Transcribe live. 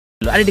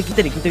আরে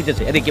কিতে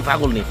হইতেছে, আরে কি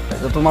পাগল নেই,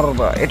 তোমার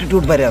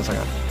অ্যাটিটিউড বাইরে আছে।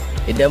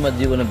 এটা আমার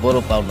জীবনে বড়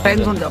পাওনা।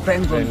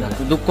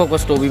 দুঃখ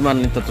কষ্ট অভিমান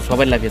তো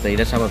সবাই লাগে,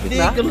 এটা স্বাভাবিক।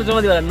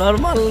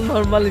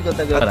 নরমালি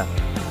কথা করা।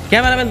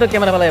 ক্যামেরাম্যান তো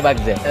ক্যামেরা ফেলায়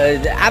বাগছে,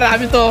 আরে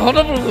আমি তো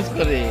হনপ্রপোজ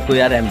করি তুই,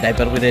 আরে আমি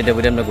ডাইপার করে এটা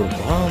করে আমরা করবো।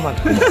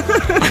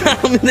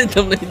 আমি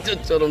দেখতাম না, ইজ্জত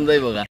শরম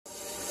যাইব গা।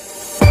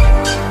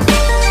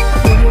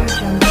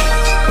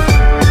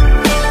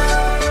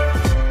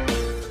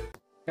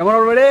 কেমন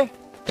অলরেডি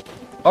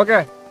ওকে,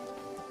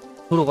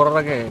 শুরু করার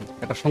আগে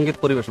একটা সঙ্গীত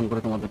পরিবেশন করে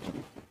তোমাদের জন্য।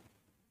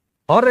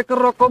 হরেক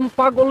রকম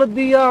পাগল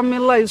দিয়া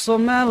মেলাইছো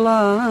মেলা,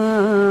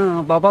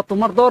 বাবা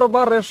তোমার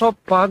দরবারে সব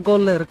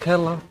পাগলের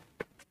খেলা,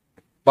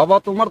 বাবা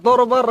তোমার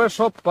দরবারে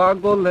সব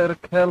পাগলের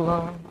খেলা।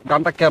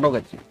 গানটা কেন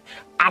গাইছি?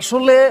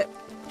 আসলে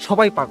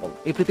সবাই পাগল,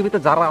 এই পৃথিবীতে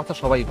যারা আছে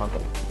সবাই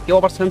পাগল। কেউ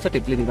আবার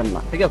সেন্সিটিভলি নিবেন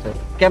না, ঠিক আছে?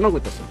 কেন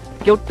কইতেছে?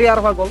 কেউ টেয়ার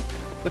পাগল,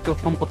 তো কেউ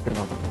সম্পত্তির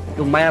পাগল,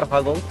 কেউ মায়ার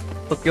পাগল,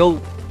 তো কেউ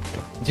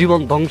জীবন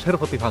ধ্বংসের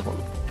প্রতি পাগল,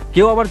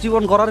 কেউ আবার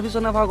জীবন গড়ার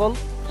পিছনে পাগল,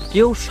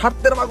 কেউ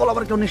স্বার্থের পাগল,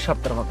 আবার কেউ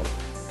নিঃস্বার্থের পাগল।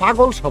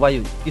 পাগল সবাই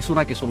কিছু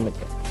না কিছু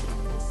লেগে।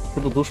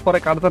 শুধু দুষ্পরে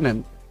কার জানেন?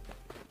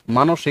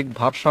 মানসিক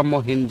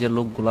ভারসাম্যহীন যে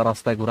লোকগুলা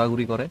রাস্তায়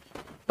ঘোরাঘুরি করে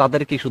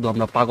তাদেরকে শুধু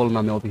আমরা পাগল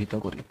নামে অভিহিত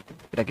করি।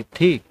 এটা কি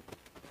ঠিক?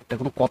 এটা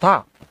কোনো কথা?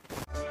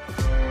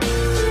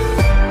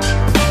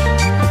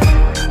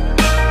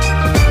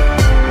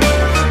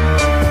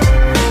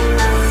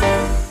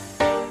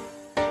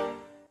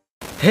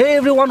 হে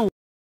everyone,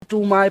 to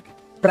my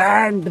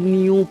brand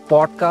new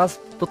podcast.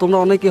 তো তোমরা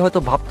অনেকে হয়তো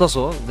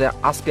ভাবতেছো যে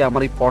আজকে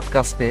আমার এই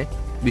পডকাস্টে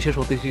বিশেষ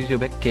অতিথি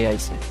হিসেবে কে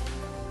আইছে।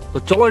 তো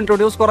চলো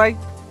ইন্ট্রোডিউস করাই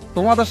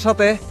তোমাদের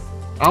সাথে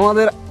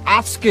আমাদের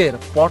আজকের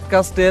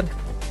পডকাস্টের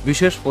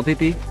বিশেষ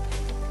অতিথি,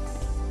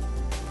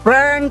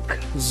 প্র্যাঙ্ক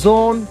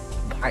জোন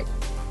ভাই।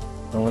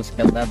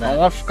 নমস্কার দাদা।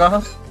 নমস্কার।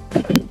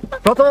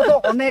 প্রথমত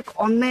অনেক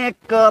অনেক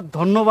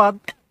ধন্যবাদ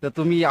যে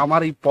তুমি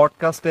আমার এই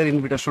পডকাস্টের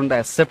ইনভিটেশনটা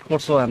অ্যাকসেপ্ট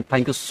করছো, and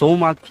thank you so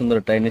much. সুন্দর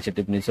একটা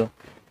ইনিশিয়েটিভ নিছো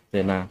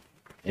যে না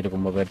এরকম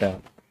ভাবে একটা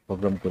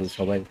প্রোগ্রাম করি,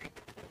 সবাই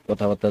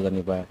কথাবার্তা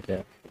জানি বা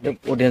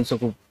অডিয়েন্সও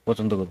খুব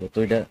পছন্দ করবে, তো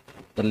এটা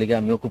তার লিগে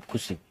আমিও খুব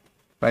খুশি।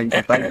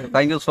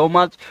 Thank you so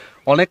much.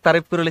 অনেক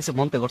তারিফ করে লেছি,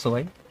 মনতে করছো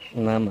ভাই?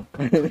 না না,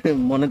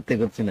 মনের থেকে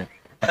করছি না।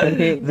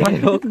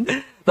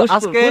 তো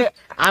আজকে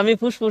আমি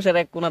ফুসফুসের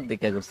এক কোণার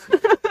দিকে করছি।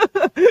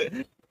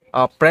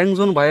 প্র্যাঙ্ক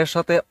জোন ভাইয়ের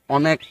সাথে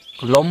অনেক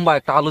লম্বা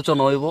একটা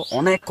আলোচনা হইব,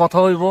 অনেক কথা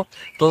হইব।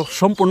 তো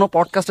সম্পূর্ণ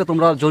পডকাস্টে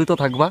তোমরা জড়িত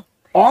থাকবা।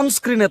 অন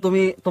স্ক্রিনে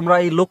তোমরা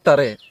এই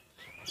লোকটারে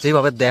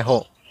যেভাবে দেখো,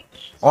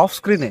 অফ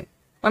স্ক্রিনে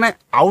মানে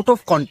আউট অফ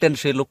কন্টেন্ট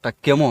সেই লোকটা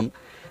কেমন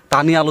তা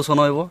নিয়ে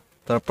আলোচনা হইব,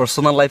 তার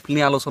পার্সোনাল লাইফ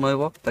নিয়ে আলোচনা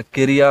হইব, তার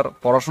কেরিয়ার,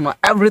 পড়াশোনা,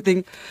 এভরিথিং।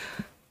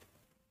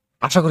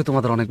 আশা করি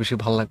তোমাদের অনেক বেশি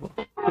ভালো লাগবে।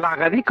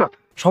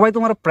 সবাই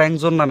তোমার প্র্যাঙ্ক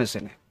জোন নামে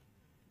চেনে,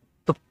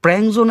 তো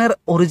প্র্যাঙ্ক জোনের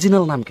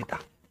অরিজিনাল নাম কিটা?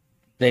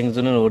 প্র্যাঙ্ক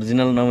জোনের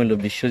অরিজিনাল নাম হলো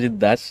বিশ্বজিৎ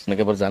দাস।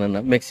 নাকি আবার জানে না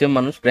ম্যাক্সিমাম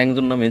মানুষ প্র্যাঙ্ক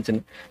জোন নামে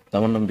চেনে, তো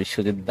আমার নাম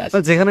বিশ্বজিৎ দাস।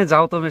 যেখানে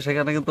যাও তুমি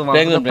সেখানে কিন্তু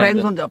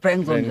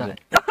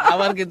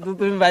আবার কিন্তু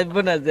তুমি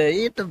ভাববে না যে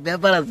এই তো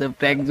ব্যাপার আছে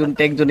প্র্যাঙ্ক জোন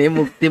ট্যাঙ্ক জোন, এই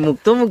মুক্তি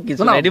মুক্ত মুখ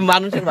কিছু না, এটি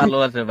মানুষের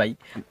ভালোবাসে ভাই।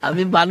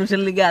 আমি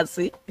মানুষের লিগে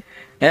আছি,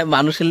 হ্যাঁ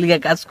মানুষের লিগে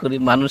কাজ করি,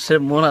 মানুষের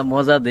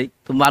মজা দেই,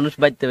 তো মানুষ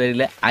বাইতে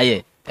পারিলে আয়ে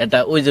এটা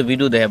ওই যে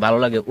ভিডিও দেখে ভালো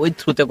লাগে ওই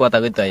থ্রুতে কথা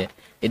কইতে আয়ে,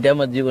 এটা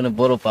আমার জীবনে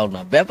বড় পাওনা।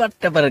 ব্যাপার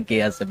ট্যাপারে কে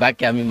আছে,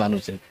 বাকি আমি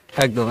মানুষের।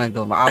 একদম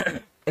একদম।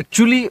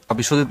 অ্যাকচুয়ালি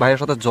বিশ্বজিৎ ভাইয়ের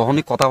সাথে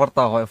যখনই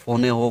কথাবার্তা হয়,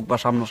 ফোনে হোক বা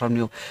সামনাসামনি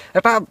হোক,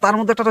 এটা তার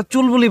মধ্যে একটা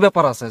চুলবুলি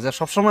ব্যাপার আছে যে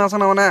সবসময় আছে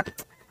না, মানে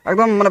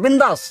একদম মানে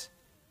বিন্দাস,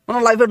 মানে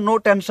লাইফের নো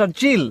টেনশন,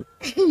 চিল।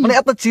 মানে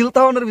এত চিল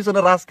তাহনের পিছনে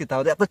রাজ কি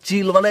তাহলে এত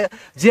চিল, মানে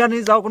জিয়ানি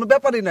যাও কোনো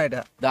ব্যাপারই না।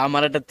 এটা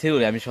আমার একটা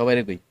থিওরি, আমি সবাই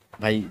কই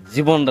ভাই,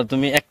 জীবনটা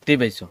তুমি একটাই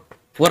পাইছো,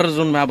 পরের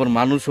জন্মে আবার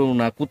মানুষও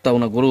না, কুত্তাও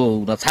না, গরু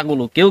না,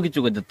 ছাগলও কেউ কিছু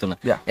করে দিত না।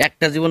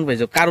 একটা জীবন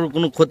পাইছো, কারোর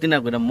কোনো ক্ষতি না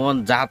করে মন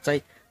যা চাই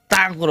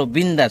তা করো,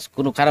 বিন্দাস,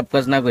 কোনো খারাপ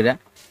কাজ না করে।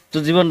 তো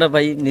জীবনটা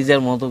ভাই নিজের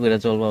মতো করে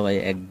চলবা ভাই,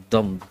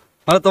 একদম।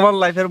 মানে তোমার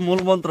লাইফের মূল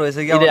মন্ত্র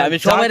হয়েছে কি? আমি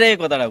সবাই এই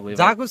কথাটা কই,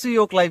 যা খুশি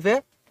হোক লাইফে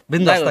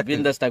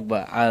বিন্দাস থাকবা।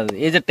 আর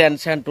এই যে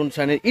টেনশন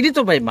এটি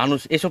তো ভাই মানুষ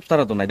এসব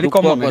ছাড়া তো নাই,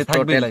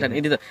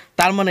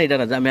 তার মানে এটা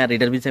না যে আমি আর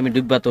এটার পিছনে আমি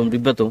ডুববাতম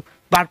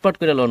পাট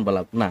করে লোন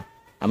বালাম না।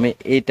 আমি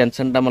এই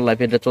টেনশনটা আমার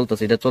লাইফে এটা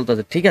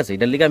চলতেছে ঠিক আছে,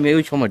 এটার লিগে আমি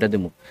ওই সময়টা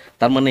দেবো,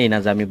 তার মানে এই না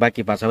যে আমি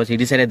বাকি পাশাপাশি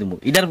এটি ছেড়ে দেবো,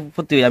 এটার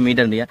প্রতি আমি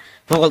এটা নিয়ে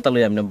ফকলতা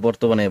লই আমি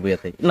বর্তমানে বইয়া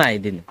থাকি না।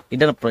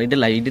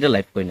 এটা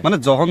লাইফ কই না, মানে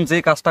যখন যে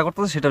কাজটা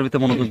করতেছে সেটার ভিতরে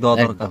মনোযোগ দেওয়া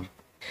দরকার।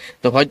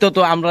 তো হয়তো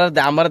তো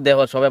আমার দেহ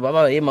সবাই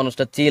বাবা এই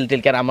মানুষটা চিল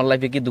টিল, আর আমার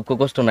লাইফে কি দুঃখ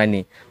কষ্ট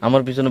নাইনি,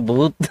 আমার পিছনে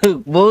বহুত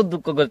বহুত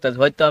দুঃখ কষ্ট আছে,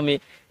 হয়তো আমি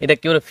এটা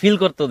কেউ ফিল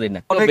করতেও দিই না।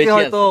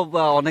 হয়তো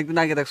অনেকদিন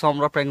আগে দেখছো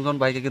আমরা প্র্যাঙ্কজন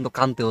ভাইকে কিন্তু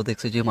কানতেও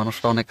দেখছি, যে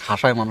মানুষটা অনেক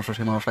হাসায় মানুষ,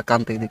 সেই মানুষটা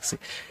কানতেই দেখছি।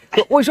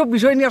 তো ওইসব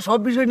বিষয় নিয়ে, সব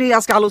বিষয় নিয়ে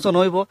আজকে আলোচনা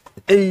হইব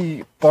এই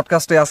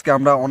পডকাস্টে। আজকে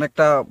আমরা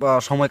অনেকটা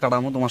সময়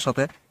কাটাবো তোমার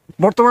সাথে।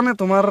 বর্তমানে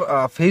তোমার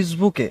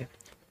ফেসবুকে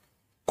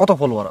কত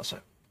ফলোয়ার আছে?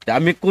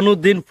 আমি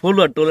কোনোদিন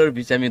ফলোয়ার টোলার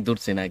পিছিয়ে আমি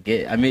ধরছি না,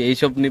 আমি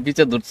এইসব নিয়ে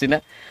পিছিয়ে ধরছি না।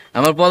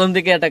 আমার প্রথম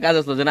থেকে একটা কাজ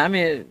আসলো যে আমি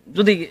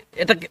যদি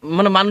এটা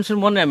মানে মানুষের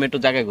মনে আমি একটু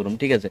জায়গা করুম,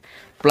 ঠিক আছে।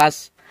 প্লাস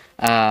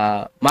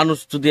মানুষ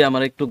যদি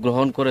আমার একটু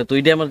গ্রহণ করে তো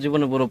এটাই আমার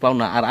জীবনে বড়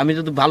পাওনা। আর আমি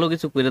যদি ভালো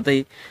কিছু করে তাই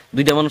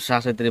 2টা মানুষ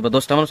আসাইতে বা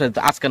 10টা মানুষ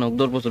আসাইতে আজকে না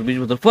 10 বছর 20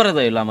 বছর পরে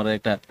যাইলো আমার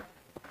একটা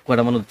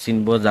কয়টা মানুষ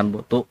চিনবো জানবো।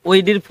 তো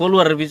ওইটির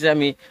ফলোয়ারের পিছিয়ে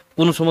আমি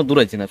কোনো সময়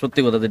দূরাইছি না। সত্যি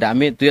কথা যেটা,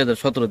 আমি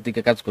 2017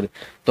 দিকে কাজ করি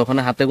তখন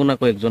হাতে গোনা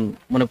কয়েকজন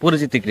মানে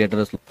পরিচিতি ক্রিয়েটার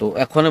আসলো। তো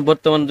এখন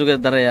বর্তমান যুগে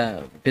দাঁড়ায়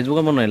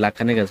ফেসবুকে মনে হয়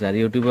লাখখানেক আছে, আর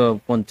ইউটিউবে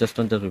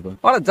 50-50 হইব।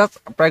 জাস্ট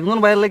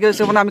প্রেগনেন্ট বাইরে লেগে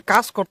গেছে, মানে আমি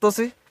কাজ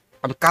করতেছি,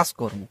 আমি কাজ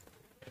করবো,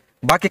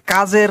 বাকি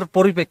কাজের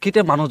পরিপ্রেক্ষিতে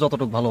মানুষ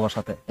যতটুকু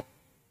ভালোবাসাতে।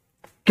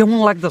 কেমন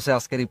লাগতেছে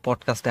আজকের এই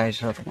পডকাস্টে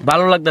আইসা?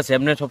 ভালো লাগতেছে।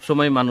 এমনি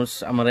সবসময় মানুষ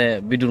আমার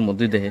ভিডিওর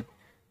মধ্যেই দেখে,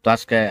 তো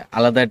আজকে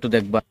আলাদা একটু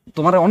দেখবা।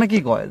 তোমার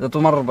অনেকেই কয় যে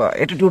তোমার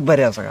অ্যাটিটিউড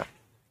বাইরে আছে,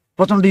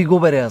 প্রচন্ড ইগো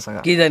বাইরে আছে।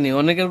 কি জানি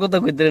অনেকের কথা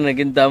কইতে না,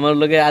 কিন্তু আমার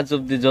লগে আজ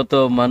অব্দি যত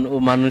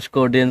মানুষকে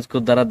অডিয়েন্স কো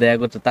দ্বারা দেয়া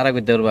করছে তারা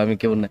কইতে পারবো আমি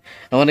কেমন না।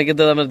 অনেকে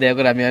তো আমার দেয়া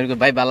করে, আমি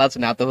ভাই ভালো আছে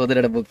না তো ওদের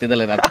একটা বক্তি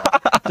দিলে না।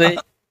 তো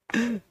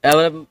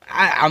এবার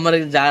আমার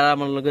যারা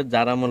আমার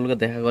লগে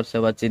দেখা করছে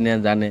বা চিনে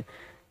জানে,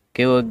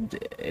 কেউ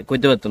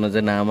কইতে পারতো না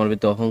যে না আমার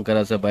ভিতরে অহংকার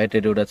আছে বা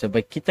অ্যাটিটিউড আছে।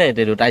 ভাই কিতা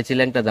অ্যাটিটিউড, আইছি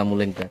ল্যাংটা জামু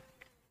ল্যাংটা,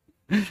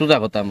 সোজা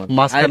কথা। আমার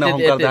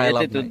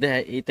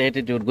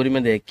অ্যাটিটিউড গরিমা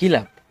দেয় কি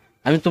লাভ?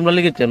 আমি তোমরা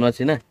লেগে কেন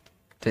আছি না,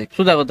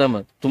 সোজা কথা।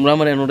 আমার তোমরা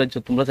আমার এনো রাখছো,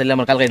 তোমরা চাইলে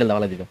আমার কালকে এটা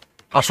লাভালা দিবা।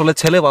 আসলে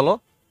ছেলে ভালো,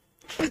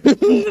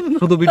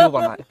 শুধু ভিডিও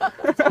বানায়।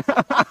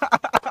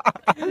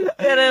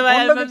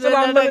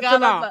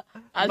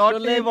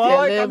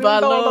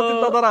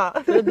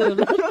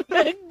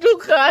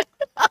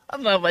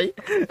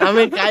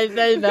 আমি খাই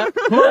চাই না।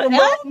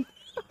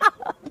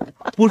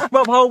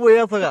 পুষ্পা ভাও বই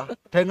আছে গা,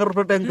 ঠ্যাঙ্গের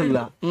উপরে ট্যাঙ্ক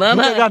তুললা না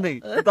না গানে,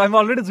 তো আমি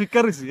অলরেডি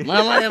ঝুঁকারিছি।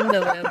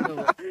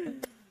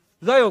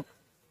 যাই হোক,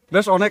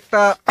 বেশ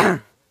অনেকটা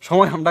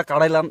সময় আমরা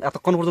কাটাইলাম,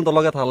 এতক্ষণ পর্যন্ত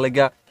লগে থাকার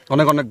লাগিয়া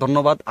অনেক অনেক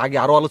ধন্যবাদ। আগে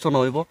আরো আলোচনা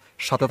হইব,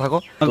 সাথে থাকো।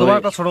 তোমার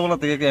একটা ছোটবেলা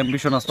থেকে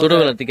অ্যাম্বিশন আছে?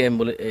 ছোটবেলা থেকে আমি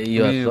বলে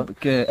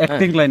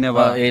অ্যাক্টিং লাইনে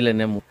বা এই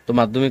লাইনে। তো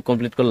মাধ্যমিক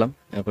কমপ্লিট করলাম,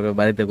 তারপরে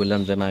বাড়িতে বললাম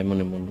যে না আমি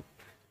মনে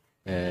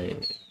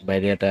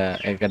বাইরে একটা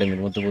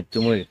একাডেমির মধ্যে ভর্তি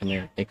হবো, এখানে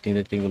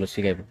অ্যাক্টিং গুলো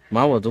শিখাইবো।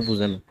 মা বাবা তো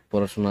বুঝে না,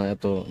 পড়াশোনা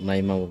এত নাই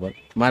মা বাবার।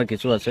 মার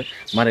কিছু আছে,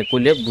 মারে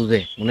কইলে বুঝে,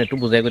 মানে একটু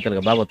বুঝাই কইতে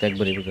লাগে, বাবা তো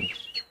একবারই বুঝে না।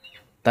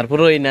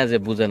 তারপরেও এই না যে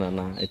বুঝে না,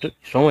 না একটু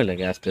সময়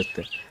লাগে আস্তে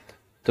আস্তে।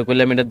 তো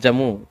কইলাম এটা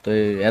জামু, তো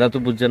এরা তো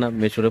বুঝছে না।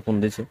 মেসুরে ফোন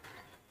দিছে,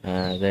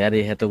 আরে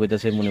হ্যাঁ তো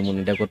কইতাছে মনে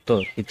এটা করতো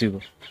কিছুই।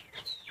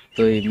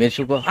 তো এই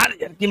মেসু আরে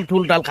কি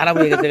ঠুল টাল খারাপ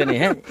হয়ে গেছে কেন?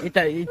 হ্যাঁ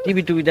এটা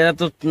টিভি টুবি এরা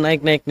তো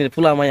নায়ক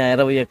ফুলা মায়া,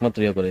 এরা ওই একমাত্র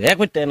ইয়ে করে, এক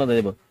মিনিট এনে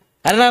দেবো।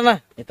 আরে না না,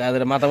 এটা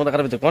মাথা মাথা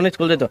খারাপ হচ্ছে, কোন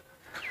স্কুল যেত?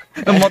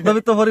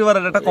 মধ্যবিত্ত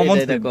পরিবারের এটা কমন।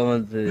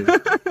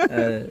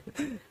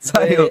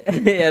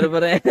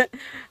 এরপরে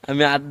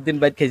আমি 8 দিন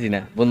বাইরে খাইছি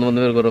না, বন্ধু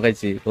বান্ধবের ঘরে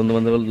খাইছি, বন্ধু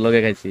বান্ধবের লগে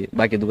খাইছি,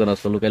 বাকি দোকান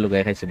আসতো লুকাই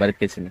লুকাই খাইছি, বাড়িতে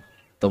খাইছি না।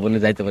 তখন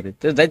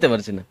যাইতে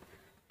পারছি না।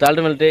 তো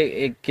আলটিমেটলি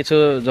কিছু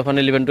যখন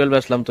 11-12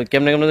 আসলাম, তো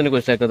কেমনে জানি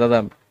করছে একটা দাদা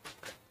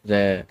যে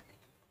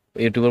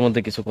ইউটিউবের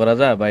মধ্যে কিছু করা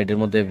যায় বা এটার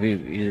মধ্যে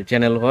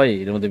চ্যানেল হয়,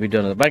 এর মধ্যে ভিডিও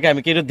না। বাকি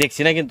আমি কেউ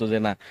দেখছি না, কিন্তু যে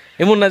না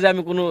এমন না যে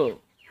আমি কোনো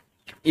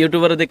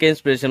ইউটিউবারে দেখে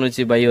ইন্সপিরেশন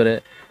হয়েছি বা ইয়ে।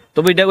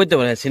 তবে এটা কইতে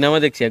পারে সিনেমা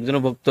দেখছি,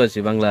 একজনের ভক্ত আছি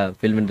বাংলা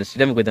ফিল্ম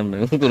ইন্ডাস্ট্রি, আমি কইতাম না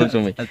কোনো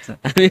সময়।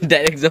 আমি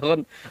ডাইরেক্ট যখন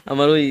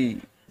আমার ওই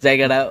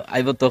জায়গাটা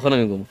আইব তখন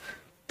আমি ঘুম।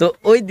 তো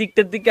ওই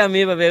দিকটার দিকে আমি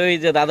এভাবে ওই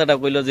যে দাদাটা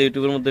কইলো যে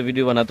ইউটিউবের মধ্যে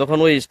ভিডিও বানা, তখন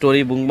ওই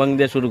স্টোরি বুংবাং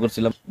দিয়ে শুরু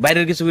করছিলাম।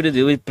 বাইরের কিছু ভিডিও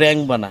দিয়ে ওই প্র্যাঙ্ক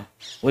বানা,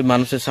 ওই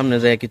মানুষের সামনে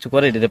যায় কিছু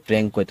করে, এটা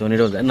প্র্যাঙ্ক কয়, তখন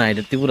এটাও যায় না,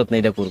 এটা ত্রিপুরাত না,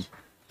 এটা করুন।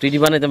 তুই এটি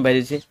বানাইতাম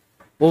বাইরেছি।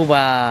 ও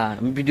বা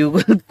ভিডিও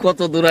কত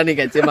দূরানি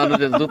খাইছে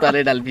মানুষের, জুতারে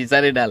ডাল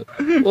ফিসারে ডাল।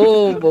 ও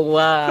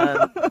ভগবান,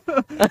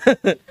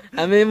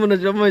 আমি মনে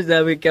সময়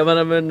আমি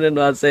ক্যামেরাম্যান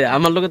আছে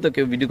আমার লোকে তো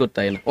কেউ ভিডিও করতে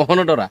হয় না,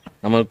 ওখানে ডরা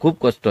আমার খুব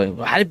কষ্ট হয়।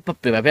 আরে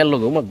বাপরে বাপ, এর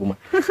লোক ঘুমা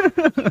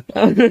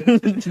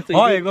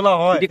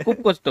খুব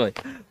কষ্ট হয়।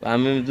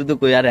 আমি যদি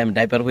কই আরে আমি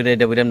ডাইপার হইরা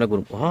এটা আমরা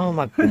করবো, হ্যাঁ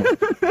মা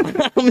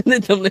আমি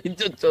দেখতাম না,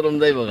 ইজ্জত চরম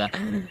যাইবো গা।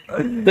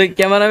 তো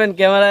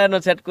ক্যামেরা এনো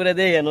সেট করে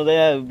দেয়, এনো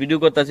দেয় ভিডিও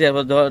করতেছি।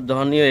 এরপর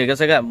যখন ইয়ে হয়ে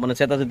গেছে গা, মানে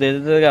সেটাছে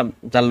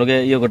যার লোকে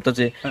ইয়ে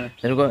করতেছে,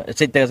 এরকম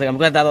সেটা গেছে, আমি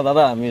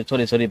দাদা আমি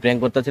সরি প্র্যাঙ্ক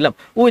করতেছিলাম,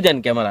 ওই দেন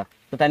ক্যামেরা।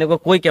 তো তাই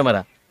কই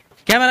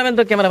ক্যামেরাম্যান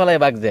তো ক্যামেরা ফেলায়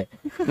বাগছে,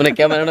 মানে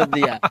ক্যামেরা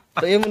দিয়া।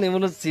 তো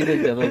এমন সিন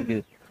হয়েছে।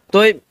 তো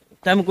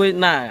আমি কই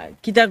না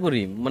কিটা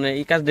করি, মানে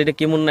এই কাজ এটা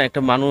কেমন না,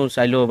 একটা মানুষ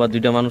আইলো বা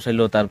 2টা মানুষ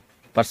আইলো, তার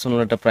পার্সোনাল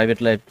একটা প্রাইভেট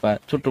লাইফ বা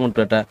ছোট্ট মোটো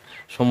একটা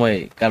সময়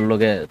কার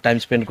লগে টাইম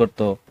স্পেন্ড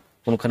করতো,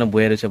 কোনখানে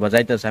বয়ে রয়েছে বা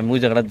যাইতেছে, আমি ওই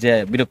জায়গাটা যে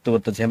বিরক্ত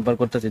করতেছি, হ্যাম্পার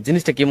করতেছি,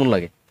 জিনিসটা কেমন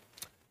লাগে?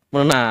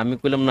 মানে না আমি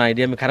কইলাম না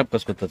আইডিয়া, আমি খারাপ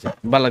কাজ করতেছি,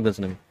 ভালো লাগতেছে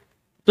না।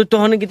 তো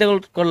তখন কিতা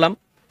করলাম,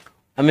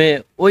 আমি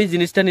ওই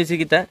জিনিসটা নিয়েছি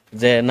কিতা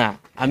যে না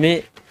আমি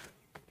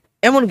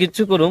এমন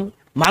কিছু করুম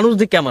মানুষ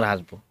দেখে আমার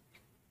হাসবো,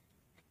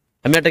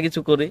 আমি একটা কিছু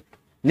করি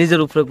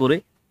নিজের উপরে করি।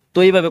 তো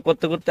এইভাবে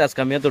করতে করতে আজকে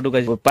আমি এত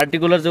ঢুকাইছি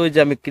পার্টিকুলার যে ওই যে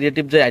আমি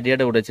ক্রিয়েটিভ যে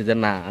আইডিয়াটা উঠেছি যে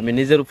না আমি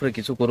নিজের উপরে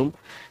কিছু করুম,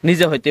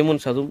 নিজে হয়তো এমন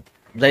সাজুম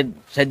যাই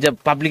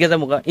পাবলিকে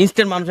যাবো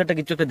ইনস্ট্যান্ট মানুষ একটা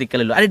কিছু একটা দিকে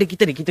লাইলো, আরে এটা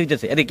কিতারি কি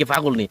হইতেছে, আরে কি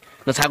পাগল নেই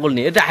না ছাগল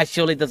নেই, এটা হাসি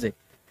হলাইতেছে,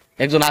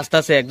 একজন আসতে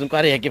আছে একজন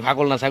আরে কি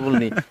পাগল না ছাগল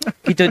নেই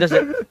কি হইতেছে।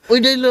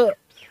 ওইটাই হলো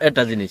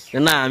একটা জিনিস,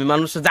 না আমি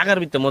মানুষের জাগার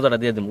ভিতরে মজাটা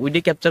দিয়ে দেবো,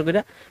 ওইটাই ক্যাপচার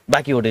করে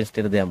বাকি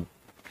অডিয়েন্সটা দিয়ে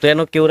তো এন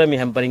কেউ আমি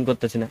হ্যাম্পারিং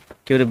করতেছি না,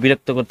 কেউ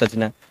বিরক্ত করতেছি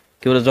না,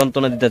 কেউ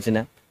যন্ত্রণা দিতেছি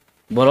না,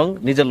 বরং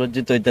নিজে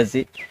লজ্জিত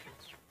হইতাছি,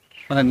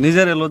 মানে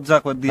নিজের লজ্জা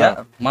করে দিয়া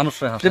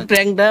মানুষের হাসে।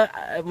 প্র্যাঙ্কটা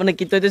মানে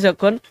কি হইতেছে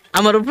এখন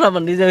আমার উপর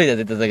আমার নিজে হয়ে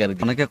যাচ্ছে আর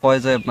কি। অনেকে কয়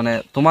যে মানে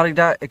তোমার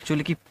এটা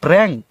অ্যাকচুয়ালি কি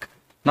প্র্যাঙ্ক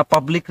না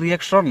পাবলিক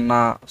রিঅ্যাকশন না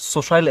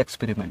সোশ্যাল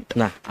এক্সপেরিমেন্ট?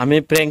 না, আমি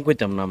প্র্যাঙ্ক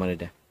কইতাম না আমার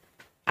এটা,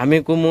 আমি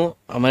কমু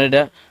আমার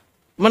এটা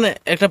মানে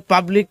একটা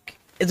পাবলিক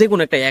যে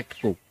কোনো একটা অ্যাক্ট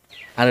কো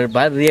আর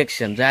বা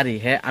রিয়াকশন জারি।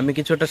 হ্যাঁ আমি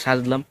কিছু একটা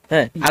সাজলাম,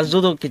 হ্যাঁ আর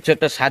যদি কিছু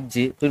একটা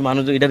সাজছি তুই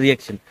মানুষ এটা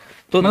রিয়াকশন,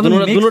 তো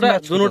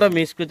দুটোটা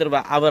মিস করতে পারবা।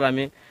 আবার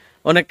আমি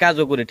অনেক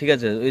কাজও করি, ঠিক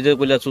আছে, ওই যে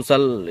কইলা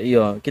সোশ্যাল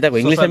কি থাকবে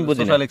ইংলিশ আমি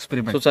বুঝি না,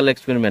 সোশ্যাল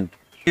এক্সপেরিমেন্ট।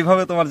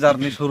 কিভাবে তোমার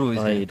জার্নি শুরু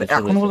হয়েছে?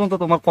 এখন পর্যন্ত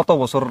তোমার কত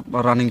বছর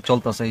রানিং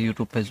চলতেছে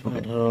ইউটিউব ফেসবুকে?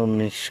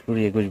 19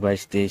 20 21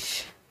 22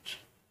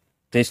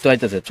 23 তো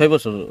আইতাছে 6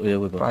 বছর হয়ে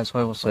গেল, প্রায়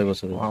 6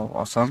 বছর। Wow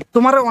awesome.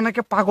 তোমারে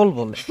অনেকে পাগল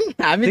বলে,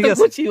 আমি তো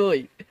খুশি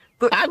হই,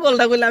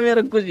 পাগলটা কইলে আমি আর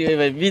খুশি হই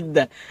ভাই,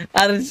 বিদ্যা।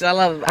 আর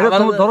শালার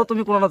ধরো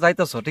তুমি কোনটা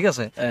যাইতাছো, ঠিক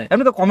আছে,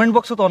 এমনি তো কমেন্ট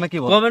বক্সে তো অনেকেই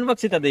বলে, কমেন্ট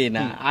বক্সে তা দেই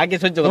না, আগে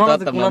সহ্য করতে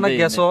পারতাম না,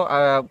 গেছো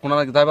কোন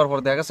ড্রাইভার পর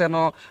দেখা গেছে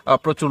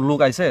প্রচুর লোক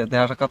আইছে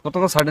দেখা সাক্ষাৎ করতে,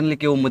 সাডেনলি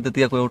কেউ মধ্যে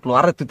দিয়ে কই উঠলো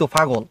আরে তুই তো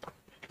পাগল।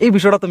 এই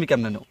বিষয়টা তুমি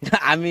কেমনে নাও?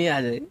 আমি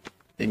আজ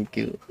থ্যাংক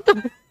ইউ।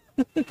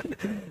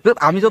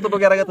 আমি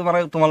যতটুকু এর আগে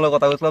তোমার লগে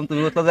কথা বলছিলাম, তুমি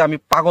বলছো যে আমি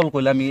পাগল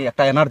কইলে আমি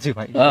একটা এনার্জি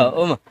পাই।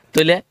 ও মা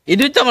তইলে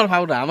এটাই তো আমার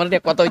ভাবনা, আমার এটা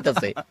কথা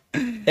হইতাছে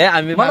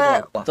আমি মানে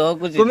তো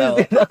খুশি তুমি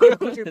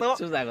খুশি তো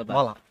সুজা কথা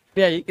বলা।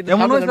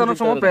 এমন হয়েছে অনেক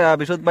সময়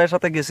বিশদ ভাইয়ের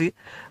সাথে গেছি,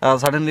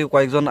 সাডেনলি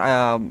কয়েকজন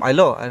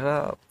আইলো,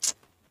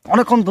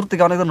 অনেকক্ষণ দূর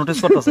থেকে অনেকজন নোটিস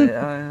করতেছে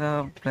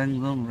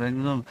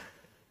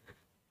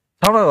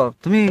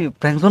তুমি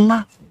প্র্যাঙ্কজন না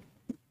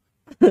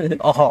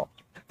অহ।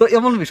 তো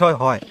এমন বিষয়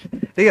হয়,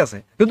 ঠিক আছে।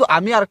 কিন্তু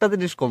আমি আরেকটা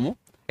জিনিস কমু,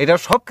 এটা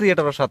সব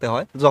ক্রিয়েটরের সাথে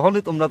হয়,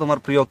 যখনই তোমরা তোমার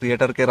প্রিয়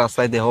ক্রিয়েটরকে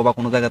রাস্তায় দেহ বা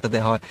কোনো জায়গাতে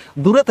দেহ হয়,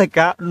 দূরে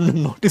থেকে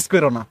নোটিস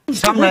করো না,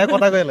 সামনে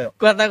কথা কইলে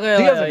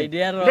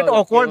এটা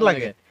অকওয়ার্ড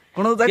লাগে।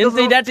 কোন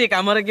জায়গায় এটা ঠিক,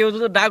 আমার কেউ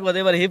যদি ডাক বলে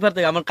এবার হিফার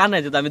থেকে আমার কানে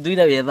যেত, আমি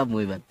দুইটা এদাম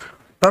হইবার।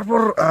 তারপর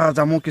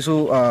যাবো কিছু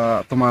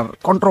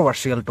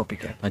কন্ট্রোভার্সিয়াল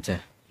টপিকে। আচ্ছা,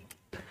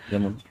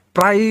 যেমন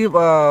প্রায়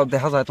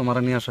দেখা যায় তোমার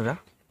নিয়ে আসা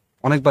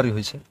অনেকবারই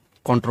হয়েছে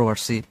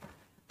কন্ট্রোভার্সি।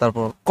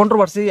 তারপর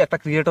কন্ট্রোভার্সি একটা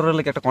ক্রিয়েটরের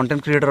লেগে, একটা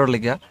কন্টেন্ট ক্রিয়েটরের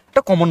লেগে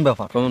একটা কমন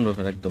ব্যাপার,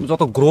 একদম।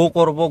 যত গ্রো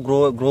করবো,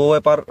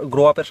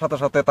 গ্রো আপের সাথে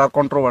সাথে তার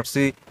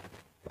কন্ট্রোভার্সি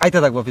আইতে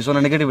থাকবো, পিছনে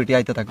নেগেটিভিটি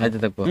আইতে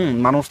থাকবে।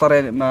 মানুষ তারে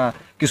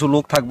কিছু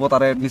লোক থাকবো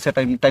তারে নিচে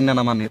টাইনা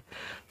না মানির।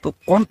 তো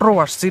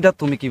কন্ট্রোভার্সিটা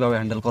তুমি কিভাবে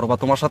হ্যান্ডেল করো, বা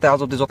তোমার সাথে আজ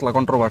অব্দি যতলা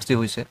কন্ট্রোভার্সি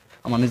হয়েছে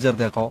আমার নিজের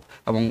দেখাও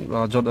এবং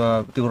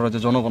ত্রিপুরার যে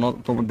জনগণ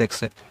তোমার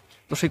দেখছে,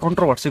 তো সেই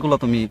কন্ট্রোভার্সি গুলো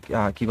তুমি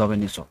কিভাবে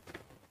নিছো?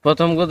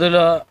 প্রথম কথা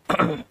হলো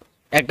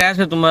একটা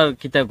আছে তোমার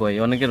কিতা কই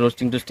অনেকে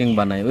রোস্টিং টোস্টিং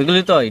বানায়,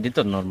 ওইগুলি তো এটা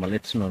তো নরমাল,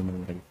 ইটস নরমাল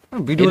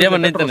ভিডিও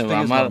মানে নিতে নেব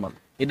আমার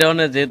এটা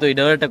মানে যেহেতু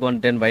এটাও একটা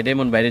কন্টেন্ট বাইরে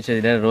এমন বাইরে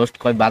এটা রোস্ট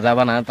কয় বাজা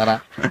বানা তারা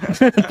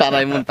তারা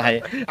এমন তাই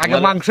আগে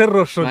মাংসের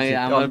রোস্ট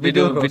আমার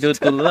ভিডিও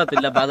তুললো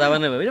তুললে বাজা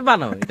বানাবে, এটা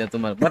বানাও এটা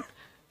তোমার, বাট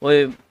ওই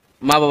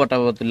মা বাবাটা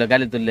তুললে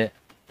গালি তুললে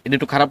এটা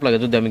একটু খারাপ লাগে।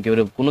 যদি আমি কেউ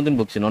কোনোদিন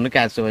বকছি না, অনেকে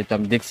আছে হয়তো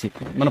আমি দেখছি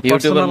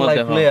ইউটিউবের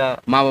মধ্যে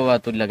মা বাবা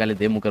তুললে গালি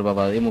দে, মুখের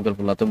বাবা এ মুখের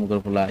ফুলা তো মুখের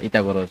ফুলা ইটা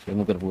করো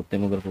মুখের ফুট তে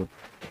মুখের ফুট,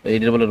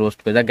 এইটার বলে রোস্ট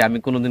করে যাকে আমি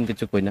কোনোদিন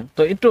কিছু কই না।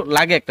 তো একটু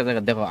লাগে একটা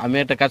জায়গা, দেখো আমি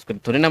একটা কাজ করি,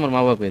 ধরি না আমার মা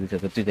বাবা কয়ে দিচ্ছে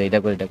তুই যা এটা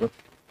কর এটা কর,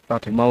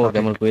 মা বাবা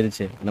কেমন কয়ে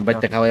দিচ্ছে না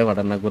বাচ্চা খাওয়াই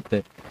ফাটা না করতে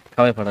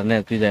খাওয়াই ফাটা না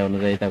তুই যাই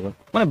অনুযায়ী এটা কর,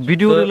 মানে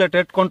ভিডিও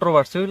রিলেটেড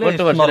কন্ট্রোভার্সি হইলে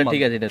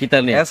ঠিক আছে। এটা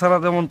এছাড়া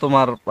যেমন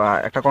তোমার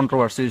একটা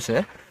কন্ট্রোভার্সি হইছে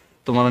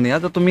তোমার নিয়ে,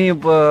 যে তুমি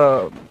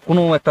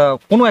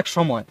কোনো এক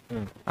সময়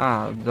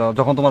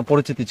যখন তোমার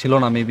পরিচিতি ছিল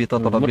না মেবি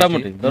ততটা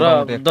মোটামুটি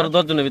ধরো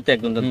 10 জনের ভিতরে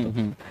একজন জানতো,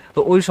 তো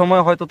ওই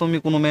সময় হয়তো তুমি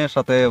কোনো মেয়ের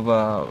সাথে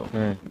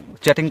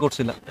চ্যাটিং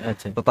করছিলা,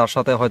 তো তার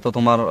সাথে হয়তো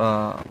তোমার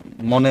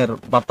মনের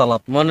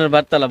বার্তালাপ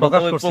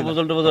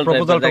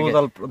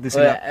প্রপোজাল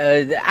দিছিলা।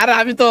 আর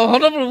আমি তো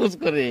হলো প্রপোজ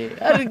করি,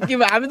 আরে কি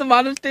আমি তো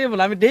মানুষটাই বল,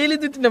 আমি ডেইলি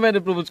 2-3টা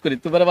মেয়েরে প্রপোজ করি,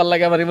 তোমার ভালো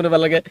লাগে আমার ইমরে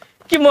ভালো লাগে,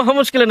 কি মহা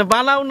মুশকিল না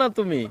বানাও না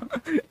তুমি।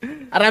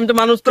 আর আমি তো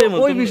মানুষটাই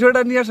ওই বিষয়টা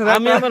নিয়ে আসলে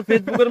আমি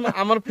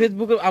আমার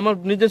ফেসবুকের আমার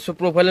নিজস্ব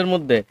প্রোফাইলের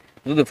মধ্যে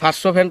যদি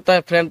 500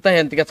 ফ্রেন্ড থাকে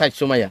এর থেকে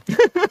 400 মাইয়া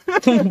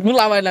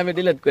গুলা মাইলে আমি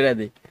ডিলিট করে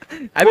দিই।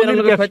 আমি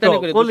শয়তানি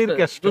করি,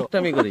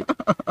 দুষ্টামি করি।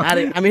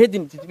 আরে আমি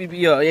সেদিন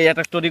এই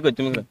একটা স্টোরি কই,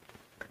 তুমি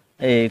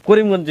এই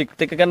করিমগঞ্জ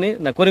থেকে কানি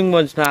না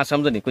করিমগঞ্জ না আসাম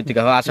জানি কই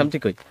থেকে, আসাম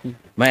থেকে কই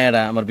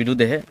মায়েরা আমার ভিডিও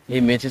দেখে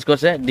এই মেসেজ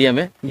করছে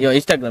ডিএমএ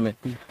ইনস্টাগ্রামে,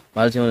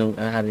 বলছে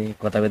আরে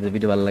কথা বলতে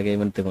ভিডিও ভালো লাগে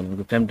এমন তেমন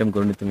প্রেম টেম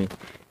করনি তুমি,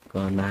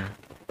 না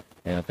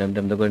প্রেম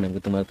টেম তো করি না,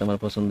 তোমার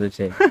পছন্দ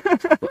হয়েছে।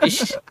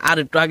 আর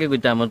একটু আগে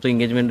কইতে আমার তো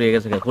এঙ্গেজমেন্ট হয়ে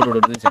গেছে, ফটো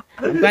দিয়েছে,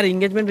 আর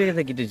এঙ্গেজমেন্ট হয়ে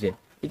গেছে কি দিয়েছে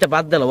এটা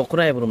বাদ দিলাম,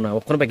 ওখানে না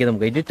ওখানে পাকি দাম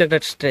এই একটা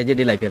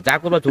ট্র্যাজেডি লাইফে যা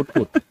করবা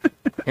ঝুটফুট।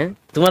 হ্যাঁ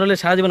তোমার হলে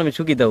সারা জীবন আমি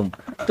সুখী দাম,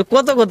 তো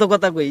কত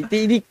কথা কই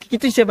কি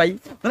তুইছে ভাই,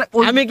 মানে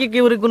আমি কি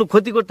কেউ কোনো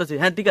ক্ষতি করতেছি?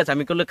 হ্যাঁ ঠিক আছে,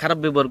 আমি করলে খারাপ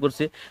ব্যবহার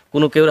করছি,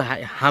 কোনো কেউ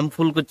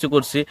হার্মফুল কিছু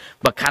করছি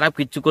বা খারাপ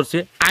কিছু করছি,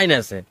 আইন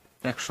আছে,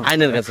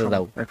 আইনের কাছে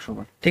যাও,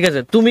 ঠিক আছে।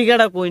 তুমি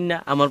কেডা কই না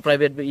আমার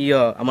প্রাইভেট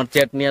আমার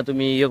চ্যাট নিয়ে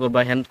তুমি করবা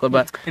হ্যান্ড করবা,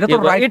 এটা তো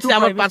রাইট টু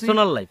আমার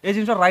পার্সোনাল লাইফ, এই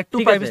জিনিসটা রাইট টু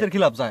প্রাইভেসির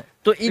খিলাফ যায়।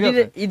 তো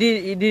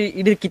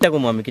ইডির কিতা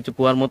কম আমি কিছু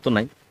কোয়ার মতো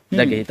নাই,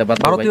 দেখে এটা বাদ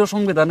দাও ভাই। ভারতীয়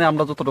সংবিধানে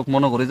আমরা যতটুকু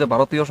মনে করি যে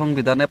ভারতীয়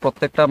সংবিধানে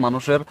প্রত্যেকটা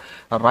মানুষের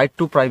রাইট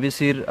টু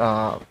প্রাইভেসির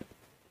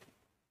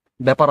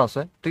ব্যাপার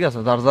আছে, ঠিক আছে,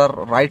 যার যার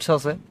রাইটস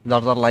আছে,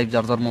 যার যার লাইফ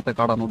যার যার মতে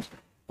কাটানোর,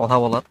 কথা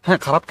বলার। হ্যাঁ,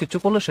 খারাপ কিছু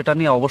করলে সেটা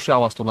নিয়ে অবশ্যই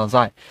আওয়াজ তোলা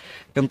যায়,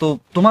 কিন্তু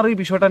তোমার ওই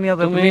বিষয়টা নিয়ে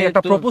যে তুমি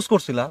একটা প্রপোজ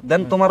করছিলা,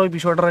 দেন তোমার ওই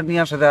বিষয়টা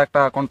নিয়ে সেটা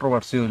একটা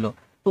কন্ট্রোভার্সি হইলো,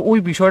 তো ওই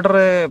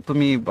বিষয়টারে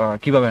তুমি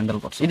কিভাবে হ্যান্ডেল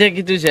করছো? এটা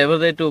কি তুই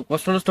এবারে একটু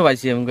কষ্ট নষ্ট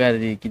পাইছি আমি আর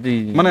কি তুই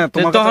মানে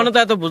তখন তো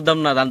এত বুঝতাম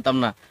না, জানতাম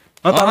না,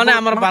 তখন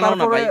আমার বানাও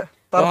না ভাই,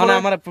 তখন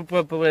আমার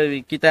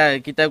কিতা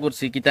কিতা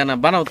করছি কিতা না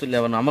বানাও তুলে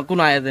বানাও আমার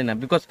কোনো আয়া যায় না,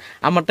 বিকজ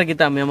আমারটা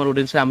কিতা আমি আমার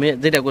অডিয়েন্সে আমি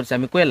যেটা করছি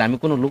আমি কইলাম, আমি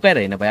কোনো লুকাই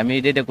রাই না ভাই, আমি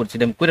যেটা করছি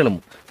আমি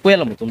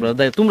কইলাম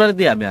তোমরা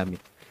দিয়ে আমি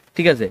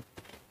ঠিক আছে।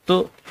 তো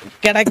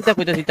কেডা কিতা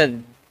কইতাছি তা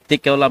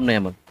দেখেও লাভ নাই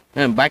আমার।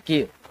 হ্যাঁ, বাকি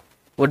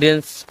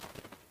অডিয়েন্স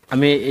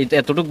আমি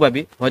এতটুকু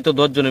ভাবি হয়তো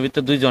 10 জনের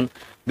ভিতরে 2 জন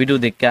ভিডিও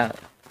দেখা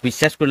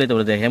বিশ্বাস করলে তো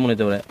দেখে মনে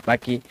হতে পারে,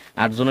 বাকি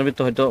 8 জনের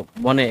ভিতরে হয়তো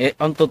মনে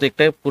অন্তত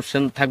একটা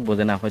কোশ্চেন থাকবো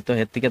যে না হয়তো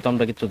এর থেকে তো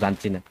আমরা কিছু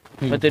জানছি না,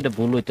 হয়তো এটা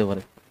ভুল হইতে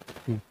পারে।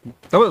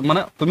 তবে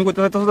মানে তুমি কইতে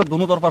চাইতেছো যে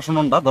দুনো তরফা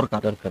শুননটা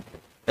দরকার,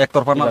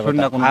 একতরফা না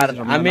শুননা কোনো। আর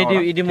আমি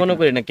এটি মনে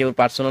করি না কেউ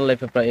পার্সোনাল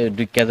লাইফে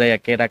ঢুকিয়া যায়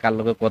কেডা কার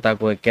লগে কথা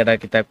কয় কেডা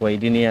কিতা কয়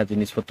এটি নিয়ে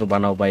জিনিসপত্র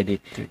বানাও বা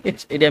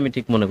এটি আমি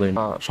ঠিক মনে করি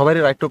না।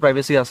 সবারই রাইট টু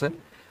প্রাইভেসি আছে,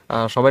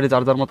 সবারই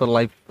যার যার মতো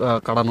লাইফ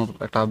কাটানোর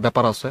একটা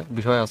ব্যাপার আছে,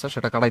 বিষয় আছে,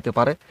 সেটা কাটাইতে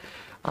পারে।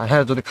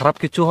 হ্যাঁ, যদি খারাপ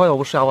কিছু হয়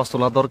অবশ্যই আওয়াজ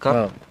তোলা দরকার।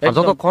 আর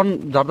যতক্ষণ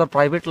যার যার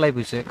প্রাইভেট লাইফ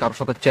হইছে, কারোর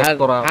সাথে চ্যাট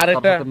করা, কারোর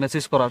সাথে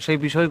মেসেজ করা, সেই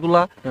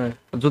বিষয়গুলা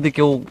যদি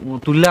কেউ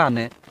তুললে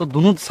আনে তো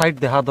দুনো সাইড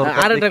দেখা দরকার।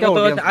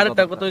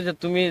 আরেকটা কথা হচ্ছে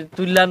তুমি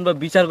তুললে আনবা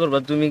বিচার করবা,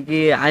 তুমি কি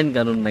আইন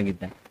কানুন নাকি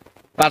তা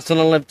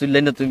পার্সোনাল লাইফ তুললে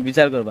না তুমি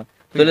বিচার করবা,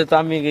 তাহলে তো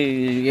আমি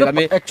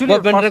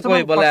গভর্নমেন্টে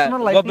কই বলে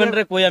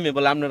গভর্নমেন্টে কই আমি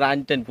বলে আপনারা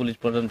আইন টাইন পুলিশ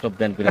প্রশাসন সব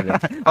ব্যান করে দেন,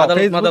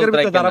 আদালত মাদালত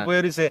যারা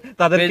বইয়ে রইছে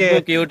তাদেরকে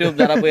ফেসবুক ইউটিউব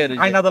যারা বইয়ে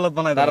রইছে আইন আদালত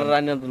বানায় তারা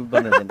আইন আদালত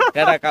বানায় দেন,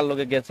 কেডা কার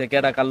লগে গেছে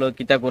কেডা কার লগে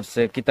কিতা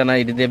করছে কিতা না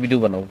এটি দিয়ে ভিডিও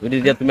বানাও, এটি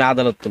দিয়ে তুমি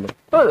আদালত তুলো,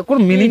 কোন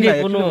মিনিং নাই,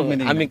 কোনো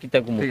আমি কিতা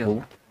কমু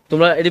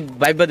তোমরা এটি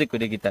ভাইবাদি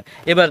করে কিতা।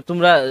 এবার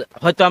তোমরা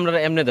হয়তো আমরা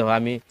এমনি দেখো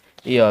আমি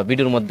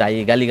ভিডিওর মধ্যে আই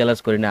গালি গালাজ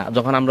করি না,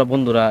 যখন আমরা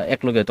বন্ধুরা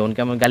একলগে তখন কি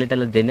আমরা গালি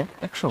টালাজ দেই না,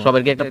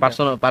 সবার কি একটা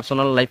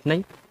পার্সোনাল লাইফ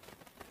নাই,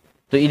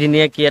 তো এটি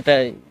নিয়ে কি একটা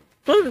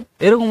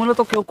এরকম হলে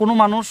তো কেউ কোনো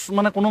মানুষ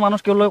মানে কোনো মানুষ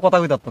কেউ লগে কথা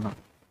কইতে পারতো না,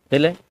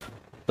 তাইলে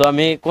তো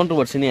আমি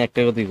কন্ট্রোভার্সি নিয়ে একটা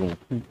কথাই কম।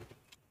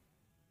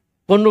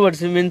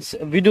 কন্ট্রোভার্সি মিন্স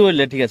ভিডিও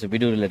হইলে ঠিক আছে,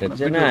 ভিডিও রিলেটেড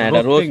না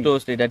এটা রোস্ট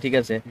টোস্ট এটা ঠিক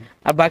আছে,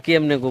 আর বাকি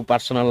এমনি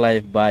পার্সোনাল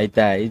লাইফ বা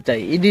এটা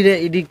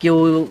ইডি কেউ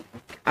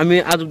আমি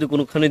আজ অব্দি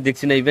কোনোখানে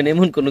দেখছি না, ইভেন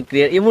এমন কোনো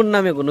এমন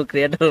নামে কোনো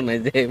ক্রিয়েটারও নাই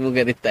যে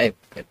এমুকের টাইপ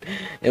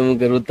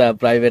এমুকের উতা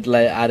প্রাইভেট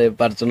লাইফ আরে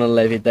পার্সোনাল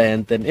লাইফ ইতা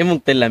হ্যান তেন এমুক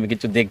তাইলে আমি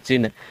কিছু দেখছি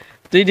না,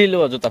 তো এই দিলেও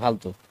অযথা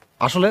ফালতু।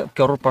 আসলে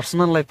কারোর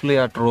পার্সোনাল লাইফ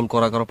লিয়ে ট্রোল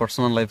করা, কারোর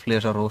পার্সোনাল লাইফ লিয়ে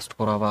রোস্ট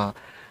করা বা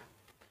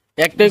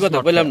একটাই কথা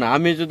বললাম না,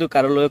 আমি যদি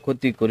কারোর লগে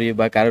ক্ষতি করি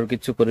বা কারোর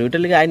কিছু করি ওইটা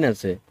লিগে আইন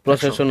আছে,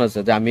 প্রশাসন আছে,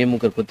 যে আমি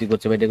মুখের ক্ষতি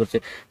করছে বা এটা করছে,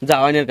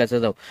 যাও আইনের কাছে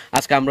যাও।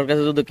 আজকে আমার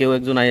কাছে যদি কেউ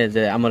একজন আয়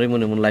যে আমার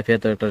মনে লাইফে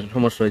এত একটা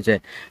সমস্যা হয়েছে,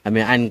 আমি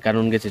আইন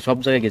কানুন গেছি সব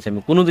জায়গায় গেছি,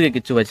 আমি কোনো দিকে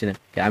কিছু পাইছি না,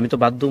 আমি তো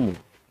বাধ্য হবো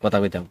কথা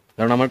কইতাম,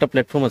 কারণ আমার একটা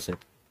প্ল্যাটফর্ম আছে,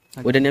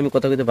 ওইটা নিয়ে আমি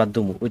কথা কইতে বাধ্য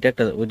হবো,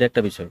 ওইটা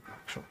একটা বিষয়।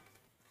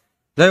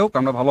 যাই হোক,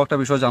 আমরা ভালো একটা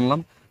বিষয়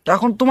জানলাম।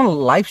 এখন তোমার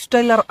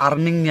লাইফস্টাইল আর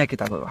আর্নিং নিয়ে কি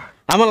তা করবা?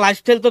 আমার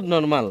লাইফস্টাইল তো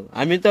নরমাল,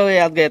 আমি তো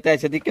আজকে এতে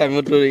এসে দিকে আমি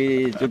তো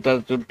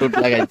চুট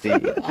লাগাইছি,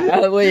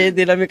 ওই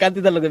দিন আমি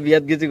কান্তিদার লোকে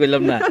বিয়াত গেছি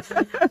কইলাম না,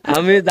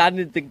 আমি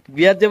জানি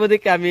বিয়াত যাবো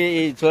দেখে আমি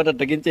এই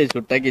সোয়েটারটা কিনছি, এই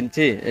স্যুটটা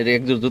কিনছি,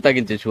 একজোড় জুতা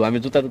কিনছি, আমি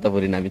জুতা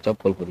পরি না, আমি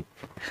চপ্পল পরি।